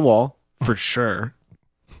 back to the wall for sure.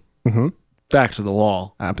 Mm-hmm. Back to the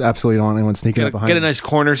wall. Absolutely don't want anyone sneaking up behind Get a you. nice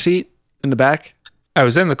corner seat in the back. I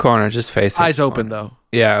was in the corner, just facing. Eyes the open corner. though.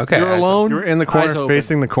 Yeah. Okay. You're eyes alone. You were in the Eyes corner open.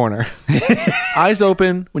 facing the corner. Eyes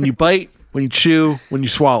open when you bite, when you chew, when you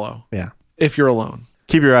swallow. Yeah. If you're alone.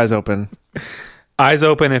 Keep your eyes open. Eyes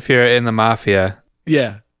open if you're in the mafia.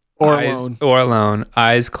 Yeah. Or Eyes- alone. Or alone.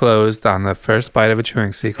 Eyes closed on the first bite of a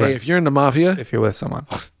chewing sequence. Hey, if you're in the mafia, if you're with someone,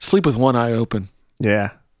 sleep with one eye open. Yeah.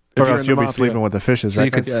 If Or you're else in you'll the be mafia. sleeping with the fishes. so Right?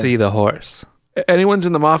 you could see the horse. Anyone's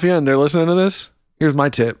in the mafia and they're listening to this, here's my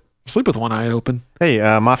tip. Sleep with one eye open. Hey,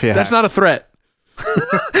 mafia That's hacks. not a threat.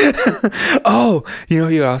 Oh, you know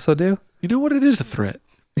what you also do? You know what? It is a threat.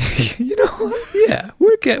 You know what? Yeah,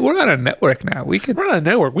 we're on a network now. We could We're on a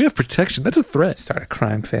network. We have protection. That's a threat. start a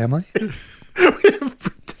crime family.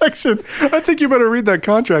 protection. I think you better read that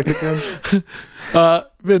contract again.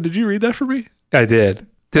 Vin, did you read that for me? I did.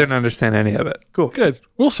 Didn't understand any of it. Cool. Good.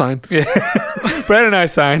 We'll sign. Brad and I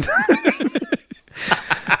signed.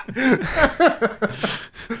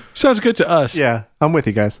 Sounds good to us. Yeah, I'm with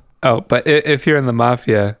you guys. Oh, but if you're in the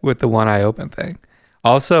mafia with the one eye open thing,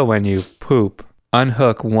 also when you poop,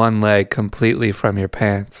 unhook one leg completely from your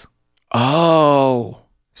pants Oh,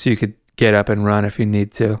 so you could get up and run if you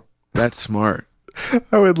need to. that's smart.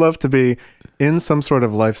 I would love to be in some sort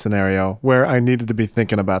of life scenario where I needed to be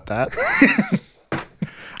thinking about that.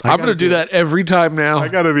 I'm going to do that every time now. I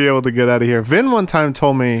got to be able to get out of here. Vin one time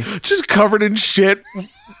told me, Just covered in shit,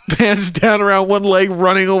 pants down around one leg,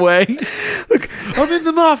 running away. Look, I'm in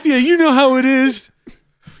the mafia. You know how it is.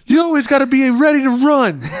 You always got to be ready to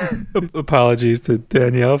run. Apologies to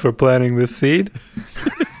Danielle for planting this seed.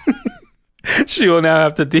 She will now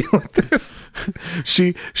have to deal with this.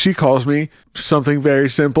 She calls me something very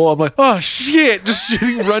simple. I'm like, oh shit, just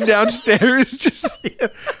run downstairs. Just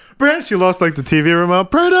Brent, she lost like the TV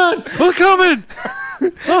remote. Brandon! I'm coming.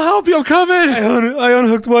 I'll help you. I'm coming. I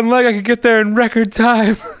unhooked one leg. I could get there in record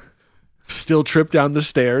time. Still trip down the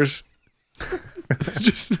stairs.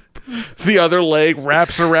 Just the other leg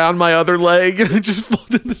wraps around my other leg and I just fall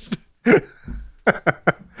down the stairs.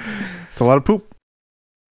 It's a lot of poop.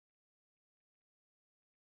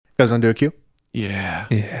 You guys want to do a cue? Yeah.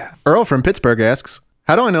 Yeah. Earl from Pittsburgh asks,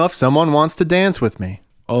 how do I know if someone wants to dance with me?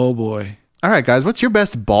 Oh boy. All right, guys, what's your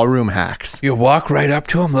best ballroom hacks? You walk right up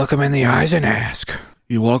to him, look him in the eyes, and ask.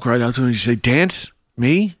 You walk right up to him and you say, dance?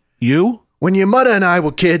 Me? You? When your mother and I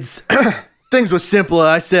were kids, things were simpler.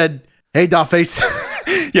 I said, hey, dollface.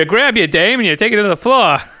 You grab your dame and you take it to the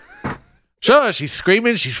floor. Sure, she's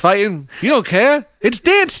screaming, she's fighting. You don't care. It's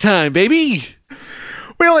dance time, baby.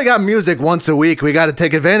 We only got music once a week. We got to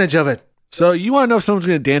take advantage of it. So you want to know if someone's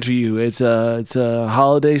going to dance with you? It's a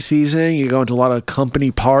holiday season. You go into a lot of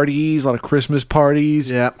company parties, a lot of Christmas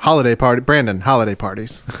parties. Yeah, holiday party. Brandon, holiday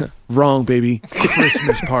parties. Wrong, baby.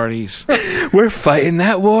 Christmas parties. We're fighting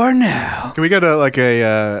that war now. Can we get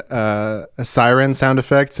a siren sound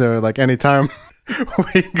effect? So like anytime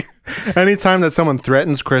anytime that someone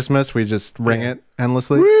threatens Christmas, we just ring it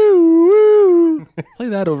endlessly. Woo, woo. Play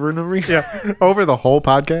that over and over again. Yeah, over the whole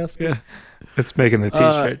podcast. Yeah. It's making the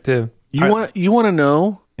t-shirt too. You want to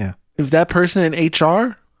know Yeah. if that person in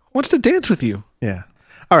HR wants to dance with you? Yeah.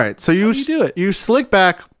 All right. So you do you do it? You slick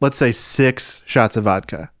back, let's say 6 shots of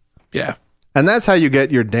vodka, Yeah. and that's how you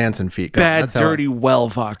get your dancing feet going. Bad, That's how- dirty well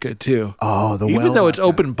vodka too. Oh, the Even well though it's vodka.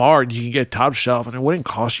 open barred, you can get top shelf, and it wouldn't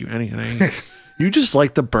cost you anything. You just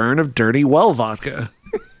like the burn of dirty well vodka.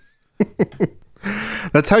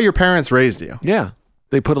 That's how your parents raised you. Yeah.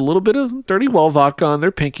 They put a little bit of dirty well vodka on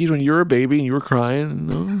their pinkies when you were a baby and you were crying.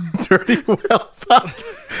 Dirty well vodka.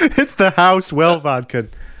 It's the house well vodka.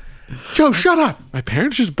 Joe, shut up. My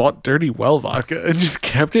parents just bought dirty well vodka and just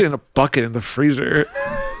kept it in a bucket in the freezer.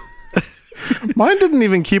 Mine didn't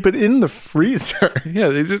even keep it in the freezer. Yeah,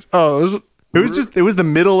 they just it was It was the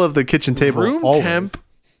middle of the kitchen table. room always. temp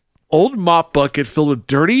old mop bucket filled with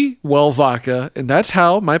dirty well vodka, and that's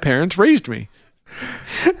how my parents raised me.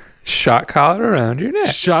 Shot collar around your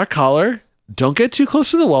neck. Shot collar. Don't get too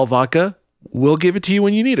close to the well vodka. We'll give it to you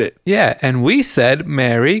when you need it. Yeah, and we said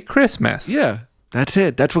Merry Christmas. Yeah, that's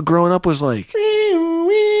it. That's what growing up was like.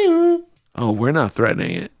 Oh, we're not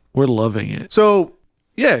threatening it. We're loving it. So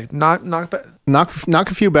Yeah, knock back. knock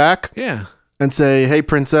a few back Yeah. and say, "Hey,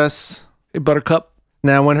 princess." Hey, Buttercup.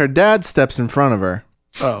 Now, when her dad steps in front of her,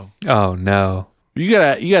 Oh, Oh no. you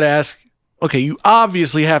gotta ask. Okay, you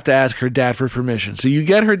obviously have to ask her dad for permission. So you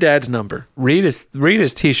get her dad's number. Read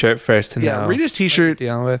his t-shirt first to Yeah, know read his T-shirt.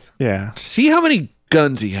 dealing with. yeah, See how many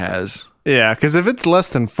guns he has. yeah, because if it's less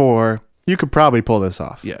than 4, you could probably pull this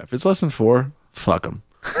off. Yeah, if it's less than 4, fuck him.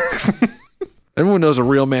 Everyone knows a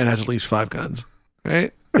real man has at least 5 guns,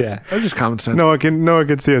 right? Yeah. That's just common sense. No one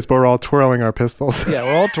can see us, but we're all twirling our pistols. Yeah,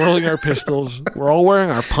 we're all twirling our pistols. We're all wearing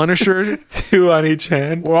our Punisher. 2 on each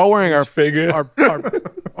hand. We're all wearing our Figure.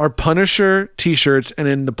 our Punisher T-shirts, and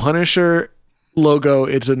in the Punisher logo,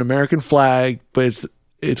 it's an American flag, but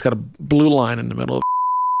it's got a blue line in the middle.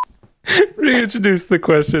 Reintroduce the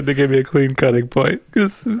question to give me a clean cutting point.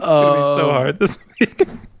 This is gonna be so hard this week.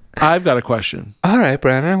 I've got a question. All right,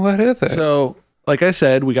 Brandon, what is it? So, like I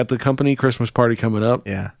said, we got the company Christmas party coming up,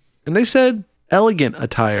 Yeah. and they said elegant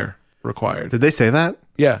attire required. Did they say that?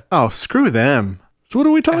 Yeah. Oh, screw them. So what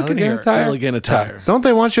are we talking Elegant here? attire? Elegant attire. Don't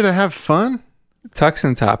they want you to have fun? Tux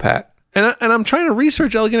and top hat. And I'm trying to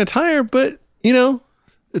research elegant attire, but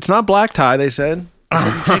it's not black tie. They said so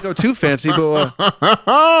you can't go too fancy. But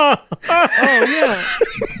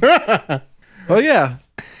oh yeah.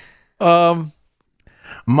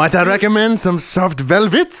 Might I recommend some soft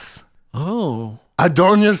velvets? Oh.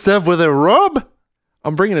 Adorn yourself with a robe?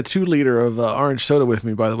 I'm bringing a 2-liter of orange soda with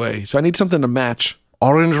me, by the way. So I need something to match.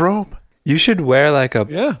 Orange robe? You should wear like a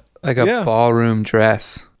Yeah. ballroom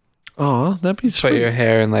dress. Oh, that'd be Put sweet. your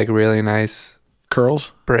hair in like really nice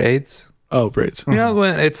Curls. braids. Oh, braids. You know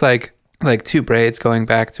when it's like 2 braids going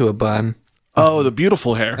back to a bun Oh, the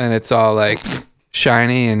beautiful hair. and it's all like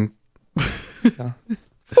shiny and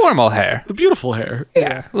formal hair. The beautiful hair.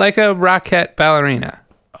 Yeah. Like a Rockette ballerina.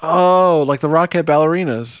 Oh, like the Rockette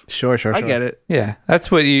ballerinas. Sure. I get it. Yeah. That's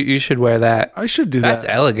what you should wear that. I should do That's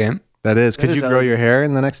that. elegant. That is. Could is you grow elegant. your hair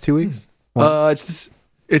in the next 2 weeks?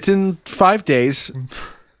 It's in 5 days.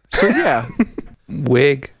 So yeah.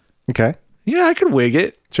 Wig. Okay. Yeah, I could wig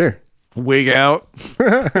it. Sure. Wig out.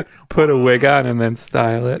 Put a wig on and then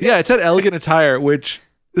style it. Yeah, it said elegant attire, which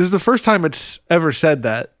this is the first time it's ever said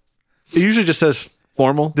that. It usually just says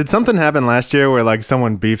formal. Did something happen last year where like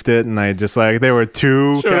someone beefed it and they were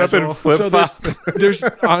too Showed up in casual? flip So flops. there's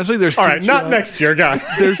honestly there's All two, right, not next year, guys.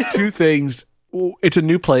 there's 2 things. It's a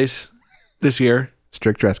new place this year,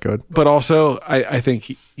 Strict dress code. but also I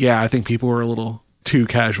think people were a little too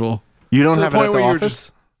casual. You don't To the have it point at the where you're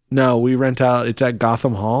office? No, we rent out. It's at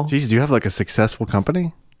Gotham Hall. Jeez, do you have like a successful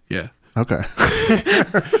company? Yeah, Okay.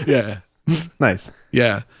 yeah, Nice.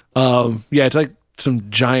 yeah. Yeah, it's like some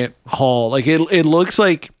giant hall. Like it looks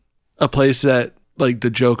like a place that like the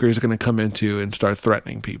Joker is going to come into and start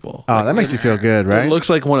threatening people. Oh, that makes you feel good, It right? looks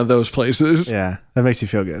like one of those places. Yeah, that makes you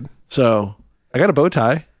feel good. So I got a bow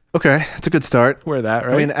tie. Okay, that's a good start. Wear that,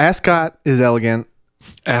 right? I mean, ascot is elegant.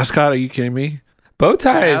 Ascot, are you kidding me? Bow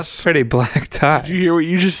tie Ass. is pretty black tie. Did you hear what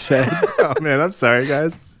you just said? Oh man, I'm sorry,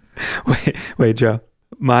 guys. Wait, Joe.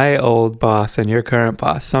 My old boss and your current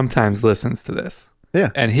boss sometimes listens to this. Yeah.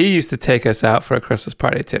 And he used to take us out for a Christmas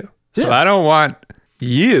party too. So Yeah. I don't want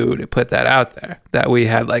you to put that out there that we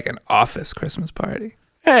had like an office Christmas party.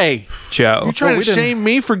 Hey, Joe. you're trying we to didn't- shame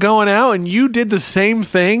me for going out, and you did the same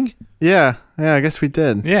thing. Yeah, I guess we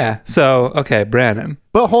did. Yeah. So, okay, Brandon.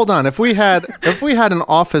 But hold on, if we had an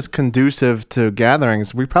office conducive to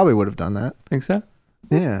gatherings, we probably would have done that. Think so?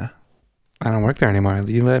 Yeah. I don't work there anymore.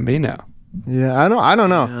 You let me know. Yeah, I don't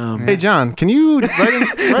know. Hey, John, can you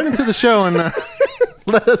write into the show and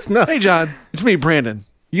let us know? Hey, John, it's me, Brandon.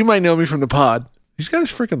 You might know me from the pod. These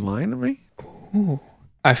guys freaking lying to me.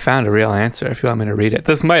 I found a real answer if you want me to read it.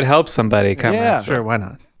 This might help somebody come Yeah. up. Sure, why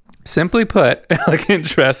not? Simply put, elegant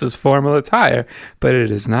dress is formal attire, but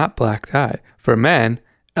it is not black tie. For men,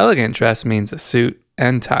 elegant dress means a suit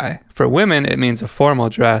and tie. For women, it means a formal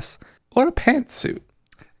dress or a pantsuit.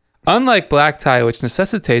 Unlike black tie, which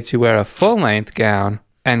necessitates you wear a full-length gown,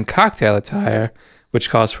 and cocktail attire,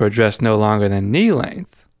 which calls for a dress no longer than knee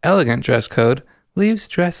length, elegant dress code leaves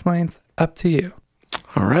dress length up to you.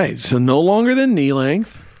 All right, so no longer than knee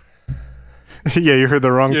length. Yeah, you heard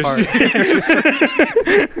the wrong part.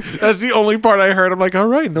 That's the only part I heard. I'm like, all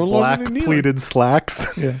right, no longer Black than knee length. pleated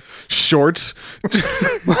slacks. Shorts.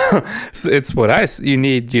 So it's you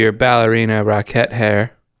need your ballerina roquette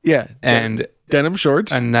hair Yeah. and denim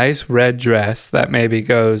shorts. a nice red dress that maybe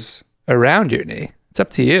goes around your knee. It's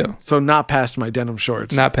up to you. So not past my denim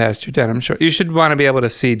shorts. Not past your denim short. You should want to be able to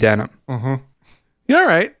see denim. Yeah, all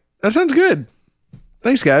right. That sounds good.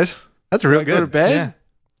 Thanks, guys. That's real Go to good. bed.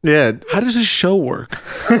 Yeah. How does this show work?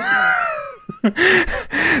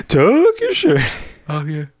 Tuck your shirt. Oh,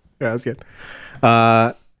 yeah. Yeah, that's good.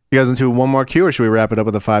 You guys want to do one more cue, or should we wrap it up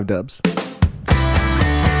with the 5 dubs?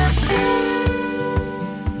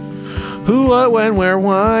 Who, what, when, where,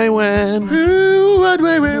 why, when. Who, what,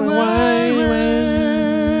 where, why,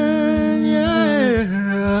 when,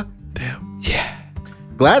 yeah. Damn.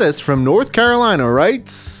 Gladys from North Carolina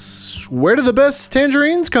writes, where do the best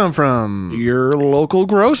tangerines come from? Your local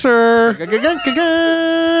grocer.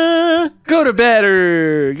 Go to bed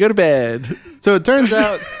or go to bed. So it turns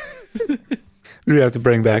out We have to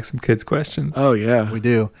bring back some kids' questions. Oh, yeah. we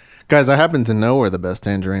do. Guys, I happen to know where the best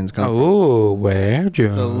tangerines come from. Oh, where, Joe?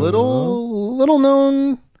 It's a little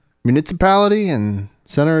known municipality in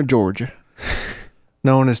center of Georgia,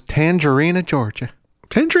 known as Tangerina, Georgia.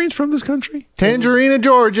 Tangerines from this country? Tangerina,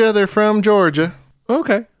 Georgia. They're from Georgia.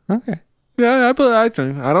 Okay. Okay. Yeah, I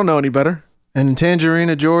don't know any better. And in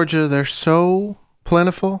Tangerina, Georgia, they're so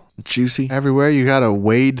plentiful Juicy. everywhere. You got to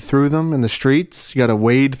wade through them in the streets. You got to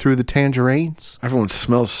wade through the tangerines. Everyone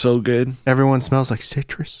smells so good. Everyone smells like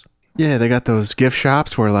citrus. Yeah, they got those gift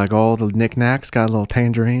shops where like all the knickknacks got little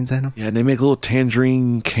tangerines in them. Yeah, and they make little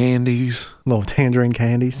tangerine candies. Little tangerine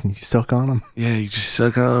candies, and you suck on them. Yeah, you just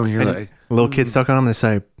suck on them. You're like, Little kids suck on them and they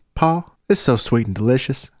say, "Pa, this is so sweet and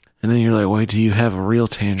delicious." and then you're like, wait, do you have a real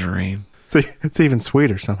tangerine? It's even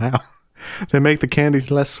sweeter somehow. They make the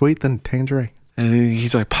candies less sweet than tangerine. And then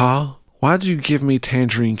he's like, Pa, why did you give me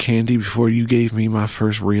tangerine candy before you gave me my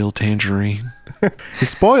first real tangerine? You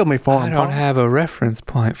spoiled me for I them, don't Pa. have a reference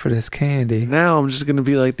point for this candy. Now I'm just going to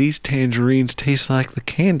be like, these tangerines taste like the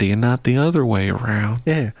candy and not the other way around.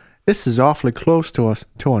 Yeah, this is awfully close to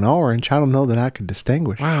an orange. I don't know that I could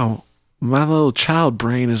distinguish. Wow, my little child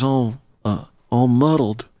brain is all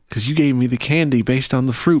muddled because you gave me the candy based on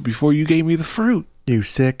the fruit before you gave me the fruit. You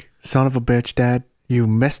sick son of a bitch, Dad. You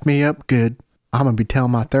messed me up good. I'm going to be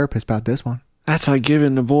telling my therapist about this one. That's like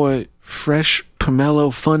giving the boy fresh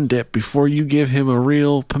pomelo fun dip before you give him a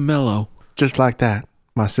real pomelo. Just like that,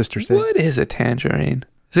 my sister said. What is a tangerine?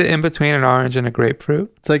 Is it in between an orange and a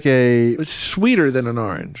grapefruit? It's like a, It's sweeter than an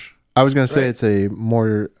orange. I was going to say Right. it's a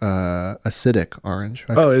more acidic orange.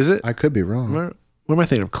 Oh, is it? I could be wrong. What am I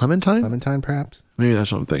thinking of? Clementine? Clementine, perhaps? Maybe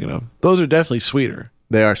that's what I'm thinking of. Those are definitely sweeter.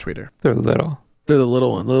 They are sweeter. They're little. They're the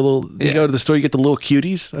little one. You Yeah. go to the store, you get the little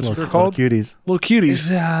cuties. That's what they're called. Little cuties. Little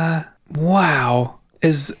cuties. Wow.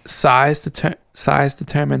 Is size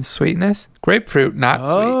determines sweetness? Grapefruit not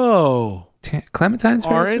Oh. sweet. Clementine's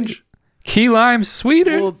very Orange? sweet. Key lime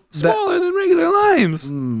sweeter, Well, smaller than regular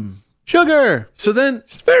limes. Sugar! So then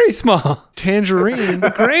It's very small. tangerine, A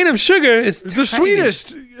grain of sugar is the tiny.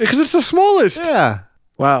 sweetest because it's the smallest. Yeah.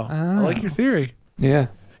 Wow. I like your theory. Yeah.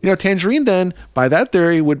 You know, tangerine then, by that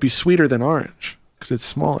theory, would be sweeter than orange because it's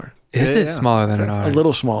smaller. Is Yeah, it yeah. smaller than an A orange?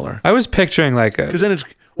 little smaller. I was picturing like Because a then it's,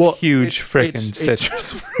 well, huge freaking it's-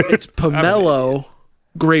 citrus fruit. It's pomelo,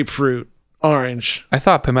 grapefruit, orange. I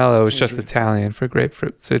thought pomelo was just Italian for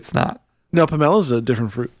grapefruit, so it's not. No, pomelo's a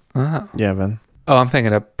different fruit. Oh, Yeah, Vin. I'm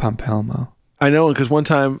thinking of pompelmo. I know because one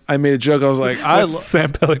time I made a joke. I was like, I That's love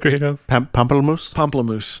San Pellegrino. Pamplemousse?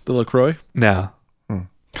 Pamplemousse, the LaCroix. No.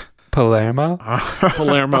 Palermo.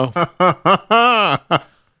 Palermo.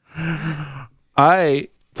 I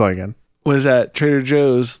It's all again. was at Trader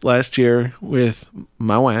Joe's last year with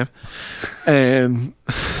my wife, and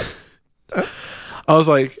I was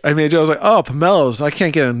like, I made a joke. I was like, oh, pomelos. I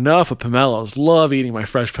can't get enough of pomelos. Love eating my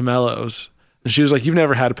fresh pomelos. And she was like, you've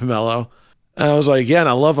never had a pomelo? And I was like, yeah, and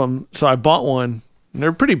I love them. So I bought one, and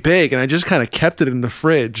they're pretty big, and I just kind of kept it in the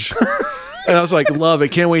fridge. And I was like, love it.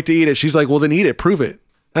 Can't wait to eat it. She's like, well, then eat it. Prove it.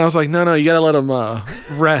 And I was like, no, you got to let them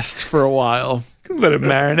rest for a while. Let it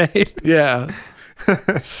marinate. Yeah.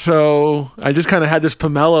 So I just kind of had this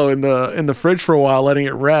pomelo in the fridge for a while, letting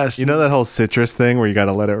it rest. You know that whole citrus thing where you got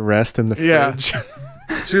to let it rest in the Yeah. fridge?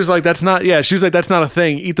 She was like, that's not a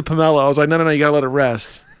thing. Eat the pomelo. I was like, no, you got to let it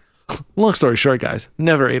rest. Long story short, guys,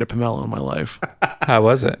 never ate a pomelo in my life. How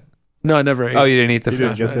was it? No, I never ate. Oh, you didn't eat the You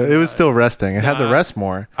didn't fresh. get to it. It was still resting. It had to rest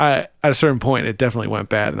more. At a certain point, it definitely went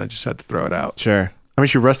bad, and I just had to throw it out. Sure. I mean,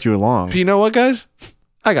 she rest you along. But you know what, guys?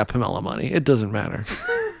 I got pomelo money. It doesn't matter.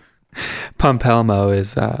 Pompelmo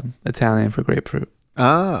is Italian for grapefruit.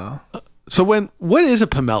 Oh. So what is a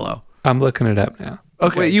pomelo? I'm looking it up now.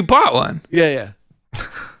 Okay. Wait, you bought one? Yeah.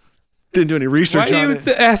 Didn't do any Why research are on you it.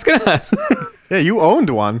 asking us? Yeah, you owned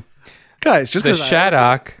one. Guys, just The 'cause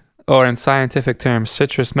shaddock, or in scientific terms,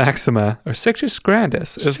 Citrus maxima, or Citrus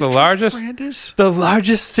grandis, is the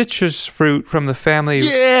largest citrus fruit from the family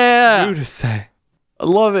Yeah. Fruitaceae. I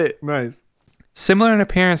love it. Nice. Similar in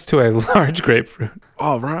appearance to a large grapefruit.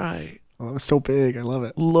 All right. Oh, it was so big. I love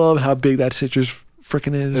it. Love how big that citrus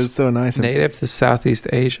freaking is. It's so nice. And Native to Southeast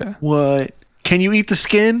Asia. What? Can you eat the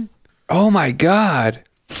skin? Oh my God.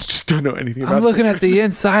 Just don't know anything about I'm looking at citrus. the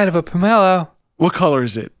inside of a pomelo. What color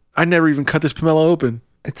is it? I never even cut this pomelo open.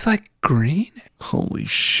 It's like green. Holy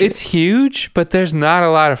shit. It's huge, but there's not a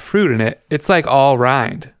lot of fruit in it. It's like all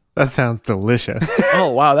rind. that sounds delicious. Oh,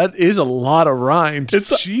 wow. That is a lot of rind.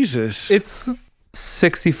 Jesus. It's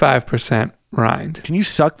 65% rind. Can you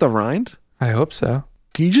suck the rind? I hope so.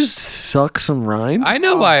 Can you just suck some rind? I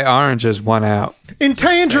know why oranges won out. In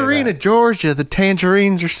Tangerina, Georgia, the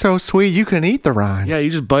tangerines are so sweet you can eat the rind. Yeah, you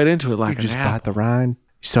just bite into it like You just an bite apple. the rind,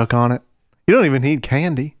 you suck on it. You don't even need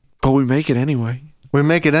candy. But we make it anyway. We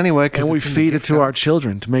make it anyway because And we feed it to our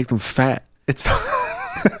children to make them fat. It's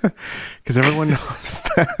because everyone knows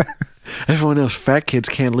fat. Everyone else, fat kids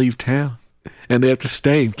can't leave town. And they have to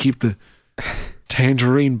stay and keep the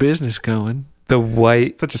tangerine business going. The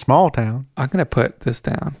white, Such a small town. I'm going to put this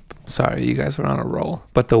down. Sorry, you guys were on a roll.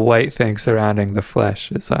 But the white thing surrounding the flesh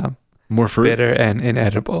is More fruit. bitter and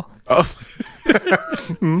inedible. Oh.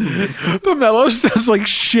 Pomelo sounds like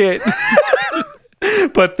shit.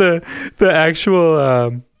 But the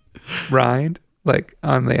actual rind, like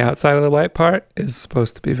on the outside of the white part, is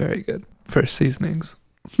supposed to be very good for seasonings.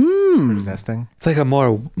 Zesting. It's like a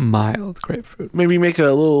more mild grapefruit. Maybe make a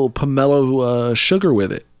little pomelo sugar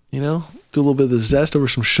with it. You know? Do a little bit of the zest over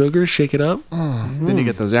some sugar, shake it up. Then you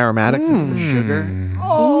get those aromatics into the sugar.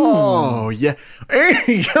 Oh, yeah.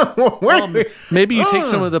 Maybe you take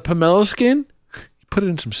some of the pomelo skin, put it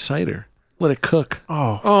in some cider, let it cook.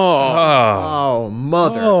 Oh, Oh,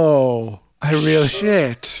 mother. Oh, I really,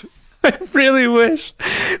 shit. I really wish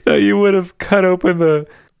that you would have cut open the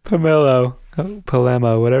pomelo,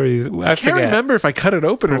 Palermo, whatever you. I I can't forget. remember if I cut it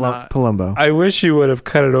open or not. Palumbo. I wish you would have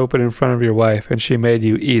cut it open in front of your wife, and she made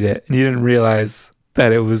you eat it, and you didn't realize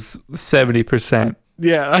that it was 70%.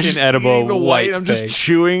 Yeah, I just Inedible eating the white I'm thing. just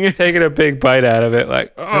chewing it. Taking a big bite out of it,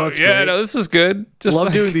 like, oh it's yeah, great. no, this is good. Just Love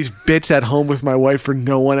like, doing these bits at home with my wife for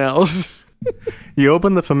no one else. You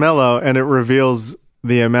open the pomelo and it reveals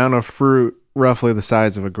the amount of fruit roughly the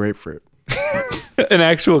size of a grapefruit. an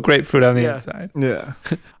actual grapefruit on the Yeah. inside. Yeah.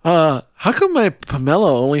 How come my pomelo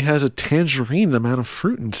only has a tangerine amount of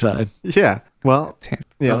fruit inside? Yeah. Well,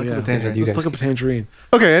 yeah, Oh, look yeah. at the tangerine. You Let's guys look up a tangerine.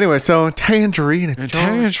 Okay, anyway, so Tangerina, And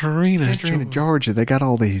Georgia. tangerine. Georgia, they got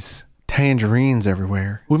all these tangerines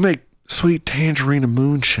everywhere. We make sweet tangerine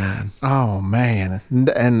moonshine. Oh man.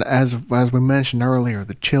 And as we mentioned earlier,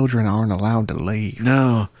 the children aren't allowed to leave.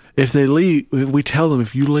 No, if they leave, if we tell them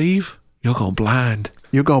if you leave, you'll go blind.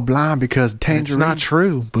 You go blind because It's tangerines. not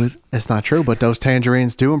true, but It's not true, but those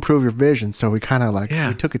tangerines do improve your vision. So we kind of Yeah.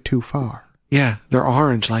 we took it too far. yeah, they're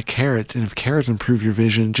orange like carrots. And if carrots improve your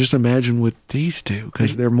vision, just imagine what these do,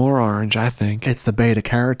 because they're more orange, I think. It's the beta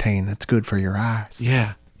carotene that's good for your eyes.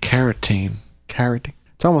 Yeah, carotene, Carotene.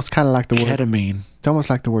 It's almost kind of like the word. ketamine. It's almost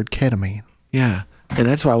like the word ketamine. Yeah, and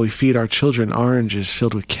that's why we feed our children oranges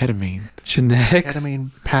filled with ketamine. Genetics. Ketamine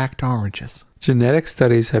packed oranges. Genetic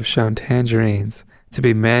studies have shown tangerines to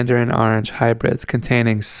be mandarin orange hybrids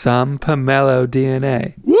containing some pomelo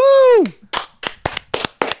DNA. Woo!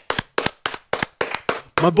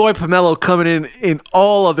 My boy Pomelo coming in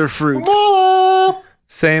all other fruits.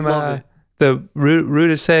 Same, Love it. the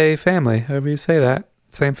Rutaceae family, however you say that.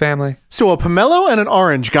 Same family. So a pomelo and an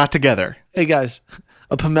orange got together. Hey guys,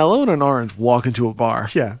 a pomelo and an orange walk into a bar.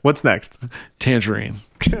 Yeah. What's next? Tangerine.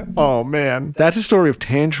 Oh man. That's the story of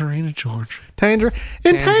Tangerina, Georgia.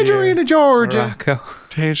 Tangerina, Georgia. Morocco.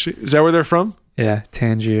 Is that where they're from? Yeah,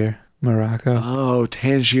 Tangier, Morocco. Oh,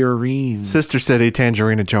 tangerine. Sister City,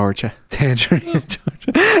 Tangerina, Georgia. Tangerine,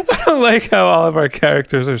 Georgia. I don't like how all of our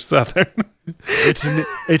characters are Southern.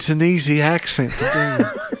 It's an easy accent to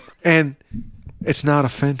do. And it's not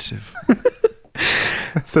offensive.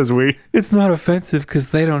 Says we. It's not offensive because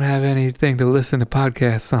they don't have anything to listen to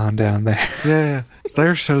podcasts on down there. Yeah,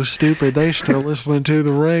 they're so stupid they still listening to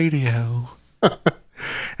the radio.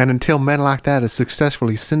 And until Men Like That is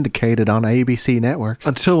successfully syndicated on ABC networks.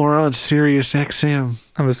 Until we're on Sirius XM.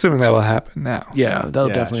 I'm assuming that will happen now. Yeah, that'll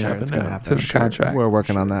Yeah, definitely sure, happen. it's gonna now. happen. It's in the contract. We're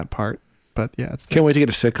working on that part. But yeah, it's Can't wait to get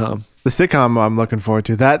a sitcom. the sitcom I'm looking forward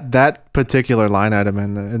to. That particular line item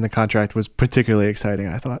in the contract was particularly exciting,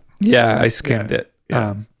 I thought. Yeah, I skimmed it.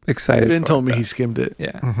 Yeah. Excited. Ben for told it, me though. he skimmed it.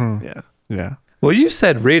 Yeah. Yeah. Yeah. Well, you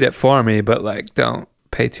said read it for me, but like don't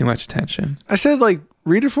pay too much attention. I said, like,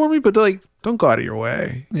 read it for me, but, like, don't go out of your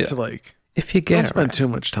way. Yeah. To, like, If you don't get spend around, too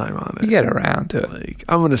much time on it. you get around to it. Like,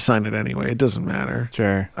 I'm going to sign it anyway. It doesn't matter.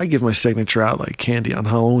 Sure. I give my signature out like candy on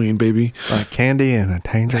Halloween, baby. Like candy and a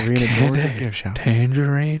Tangerina, Georgia Candy. gift shop.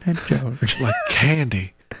 Tangerine and Georgia. Like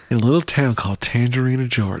candy in a little town called Tangerina,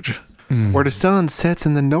 Georgia. Where the sun sets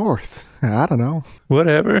in the north. I don't know.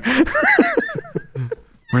 Whatever.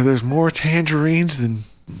 Where there's more tangerines than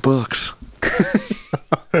books.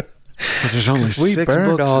 But there's only We 6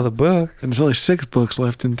 burned books. all the books. And there's only 6 books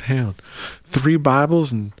left in town. 3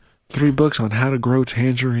 Bibles and 3 books on how to grow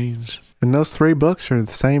tangerines. And those 3 books are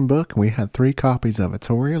the same book, and we had 3 copies of it.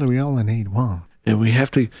 So really, we only need one. And we have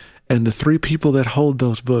to, and the 3 people that hold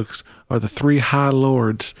those books are the 3 high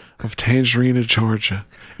lords of Tangerina, Georgia.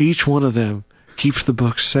 Each one of them keeps the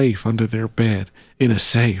books safe under their bed in a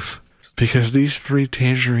safe. Because these 3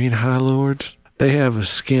 Tangerine high lords, they have a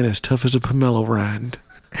skin as tough as a pomelo rind.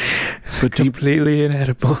 But deep, Completely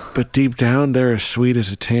inedible. but deep down, they're as sweet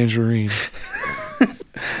as a tangerine.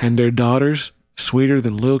 And their daughters, sweeter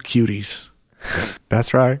than little cuties.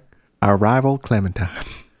 That's right. Our rival, Clementine.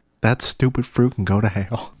 That stupid fruit can go to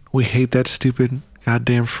hell. We hate that stupid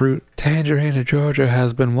goddamn fruit. Tangerina, Georgia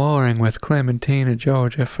has been warring with Clementina,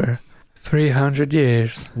 Georgia for 300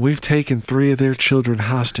 years. We've taken 3 of their children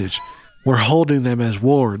hostage. We're holding them as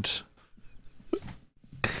wards.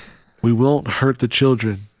 We won't hurt the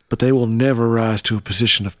children, but they will never rise to a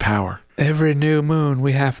position of power. Every new moon,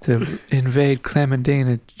 we have to invade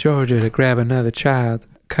Clementina, Georgia to grab another child.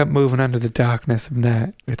 Kept moving under the darkness of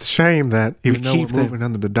night. It's a shame that even though we're keep them- moving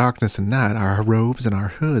under the darkness of night, our robes and our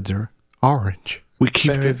hoods are orange. We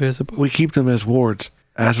keep Very them, visible. we keep them as wards,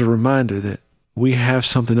 as a reminder that we have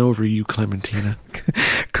something over you, Clementina.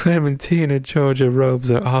 Clementina, Georgia robes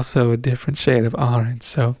are also a different shade of orange,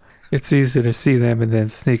 so it's easy to see them and then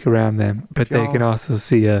sneak around them, but they Y'all- can also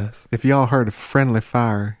see us. If y'all heard of friendly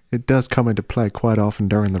fire, it does come into play quite often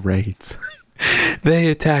during the raids. They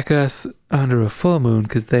attack us under a full moon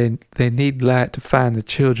because they need light to find the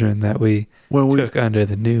children that we When we took under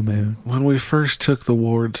the new moon. when we first took the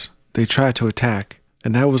wards, they tried to attack,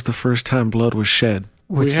 and that was the first time blood was shed.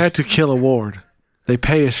 Which We had to kill a ward. They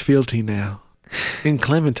pay us fealty now. In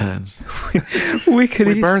Clementines, we could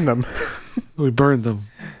We eas- burn them. we burned them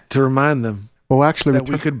to remind them Well, actually, that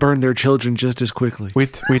we could burn their children just as quickly. we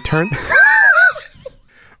turn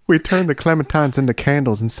we turn the clementines into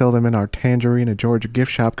candles and sell them in our Tangerina, Georgia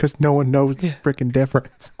gift shop because no one knows the freaking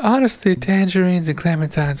difference. Honestly, tangerines and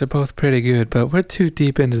clementines are both pretty good, but we're too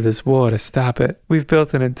deep into this war to stop it. We've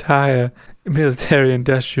built an entire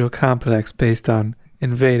military-industrial complex based on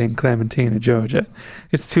invading Clementina, Georgia.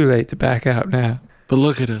 It's too late to back out now. But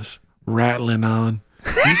look at us, rattling on.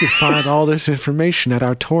 You can find all this information at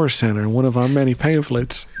our tour center in one of our many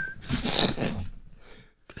pamphlets.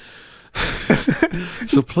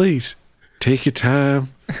 So please, take your time,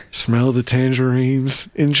 smell the tangerines,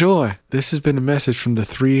 enjoy. This has been a message from the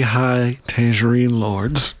 3 high tangerine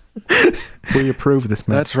lords. We approve this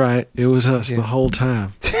message. That's right, it was us the whole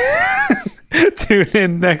time. Tune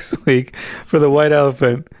in next week for the white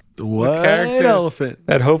elephant The white characters- elephant.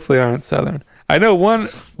 that hopefully aren't Southern. I know one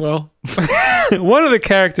Well, one of the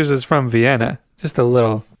characters is from Vienna. Just a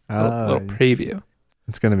little Oh, preview.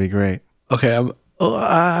 It's going to be great. okay,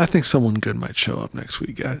 I think someone good might show up next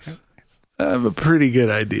week, guys. I have a pretty good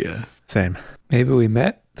idea. Same. Maybe we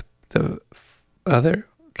met the other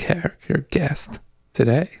character guest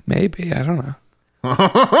today. Maybe. I don't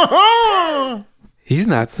know. He's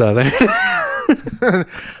not Southern.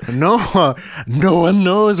 No, no one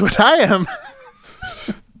knows what I am.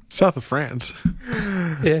 South of France.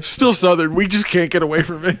 Yeah. Still Southern. We just can't get away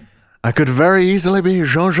from it. I could very easily be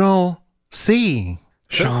Jean-Jean C.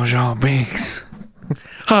 Jean-Jean Binks.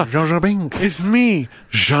 Jean-Jean Binks. It's me,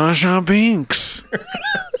 Jean-Jean Binks.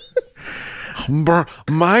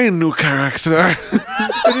 My new character.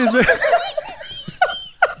 It is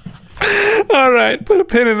All right, put a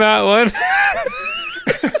pin in that one.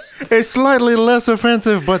 a slightly less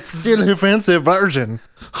offensive but still offensive version.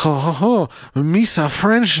 Misa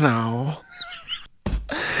French now.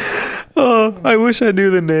 Oh, I wish I knew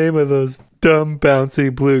the name of those dumb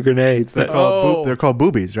bouncy blue grenades. They're called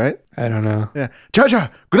boobies, right? I don't know. Yeah. Cha-cha,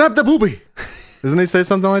 grab the boobie. Doesn't he say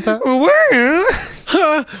something like that?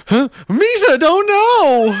 Misa don't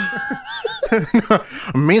know.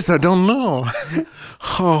 Misa don't know.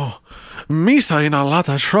 Oh, Misa in a lot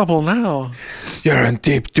of trouble now. You're in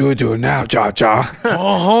deep doo-doo now, Jaja.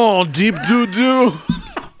 Oh, deep doo-doo.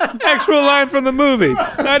 Actual line from the movie.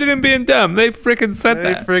 Not even being dumb. They freaking said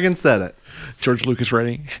They that. friggin' said it. George Lucas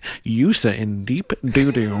writing, you sit in deep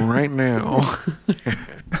doo-doo right now.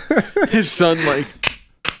 His son like,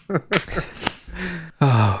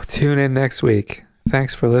 Oh, tune in next week.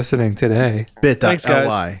 Thanks for listening today. Thanks,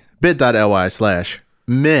 guys. Bit.ly.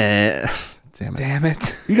 Bit.ly/meh. Damn it. Damn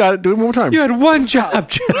it. you got it. Do it one more time. You had one job,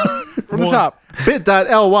 Joe. From the top.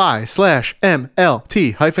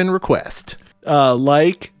 Bit.ly/MLT-request.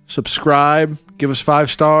 Like, subscribe, give us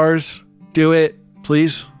 5 stars. Do it,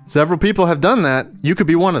 please. Several people have done that. You could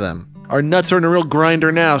be one of them. Our nuts are in a real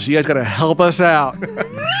grinder now, so you guys got to help us out.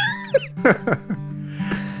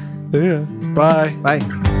 Yeah. Bye. Bye.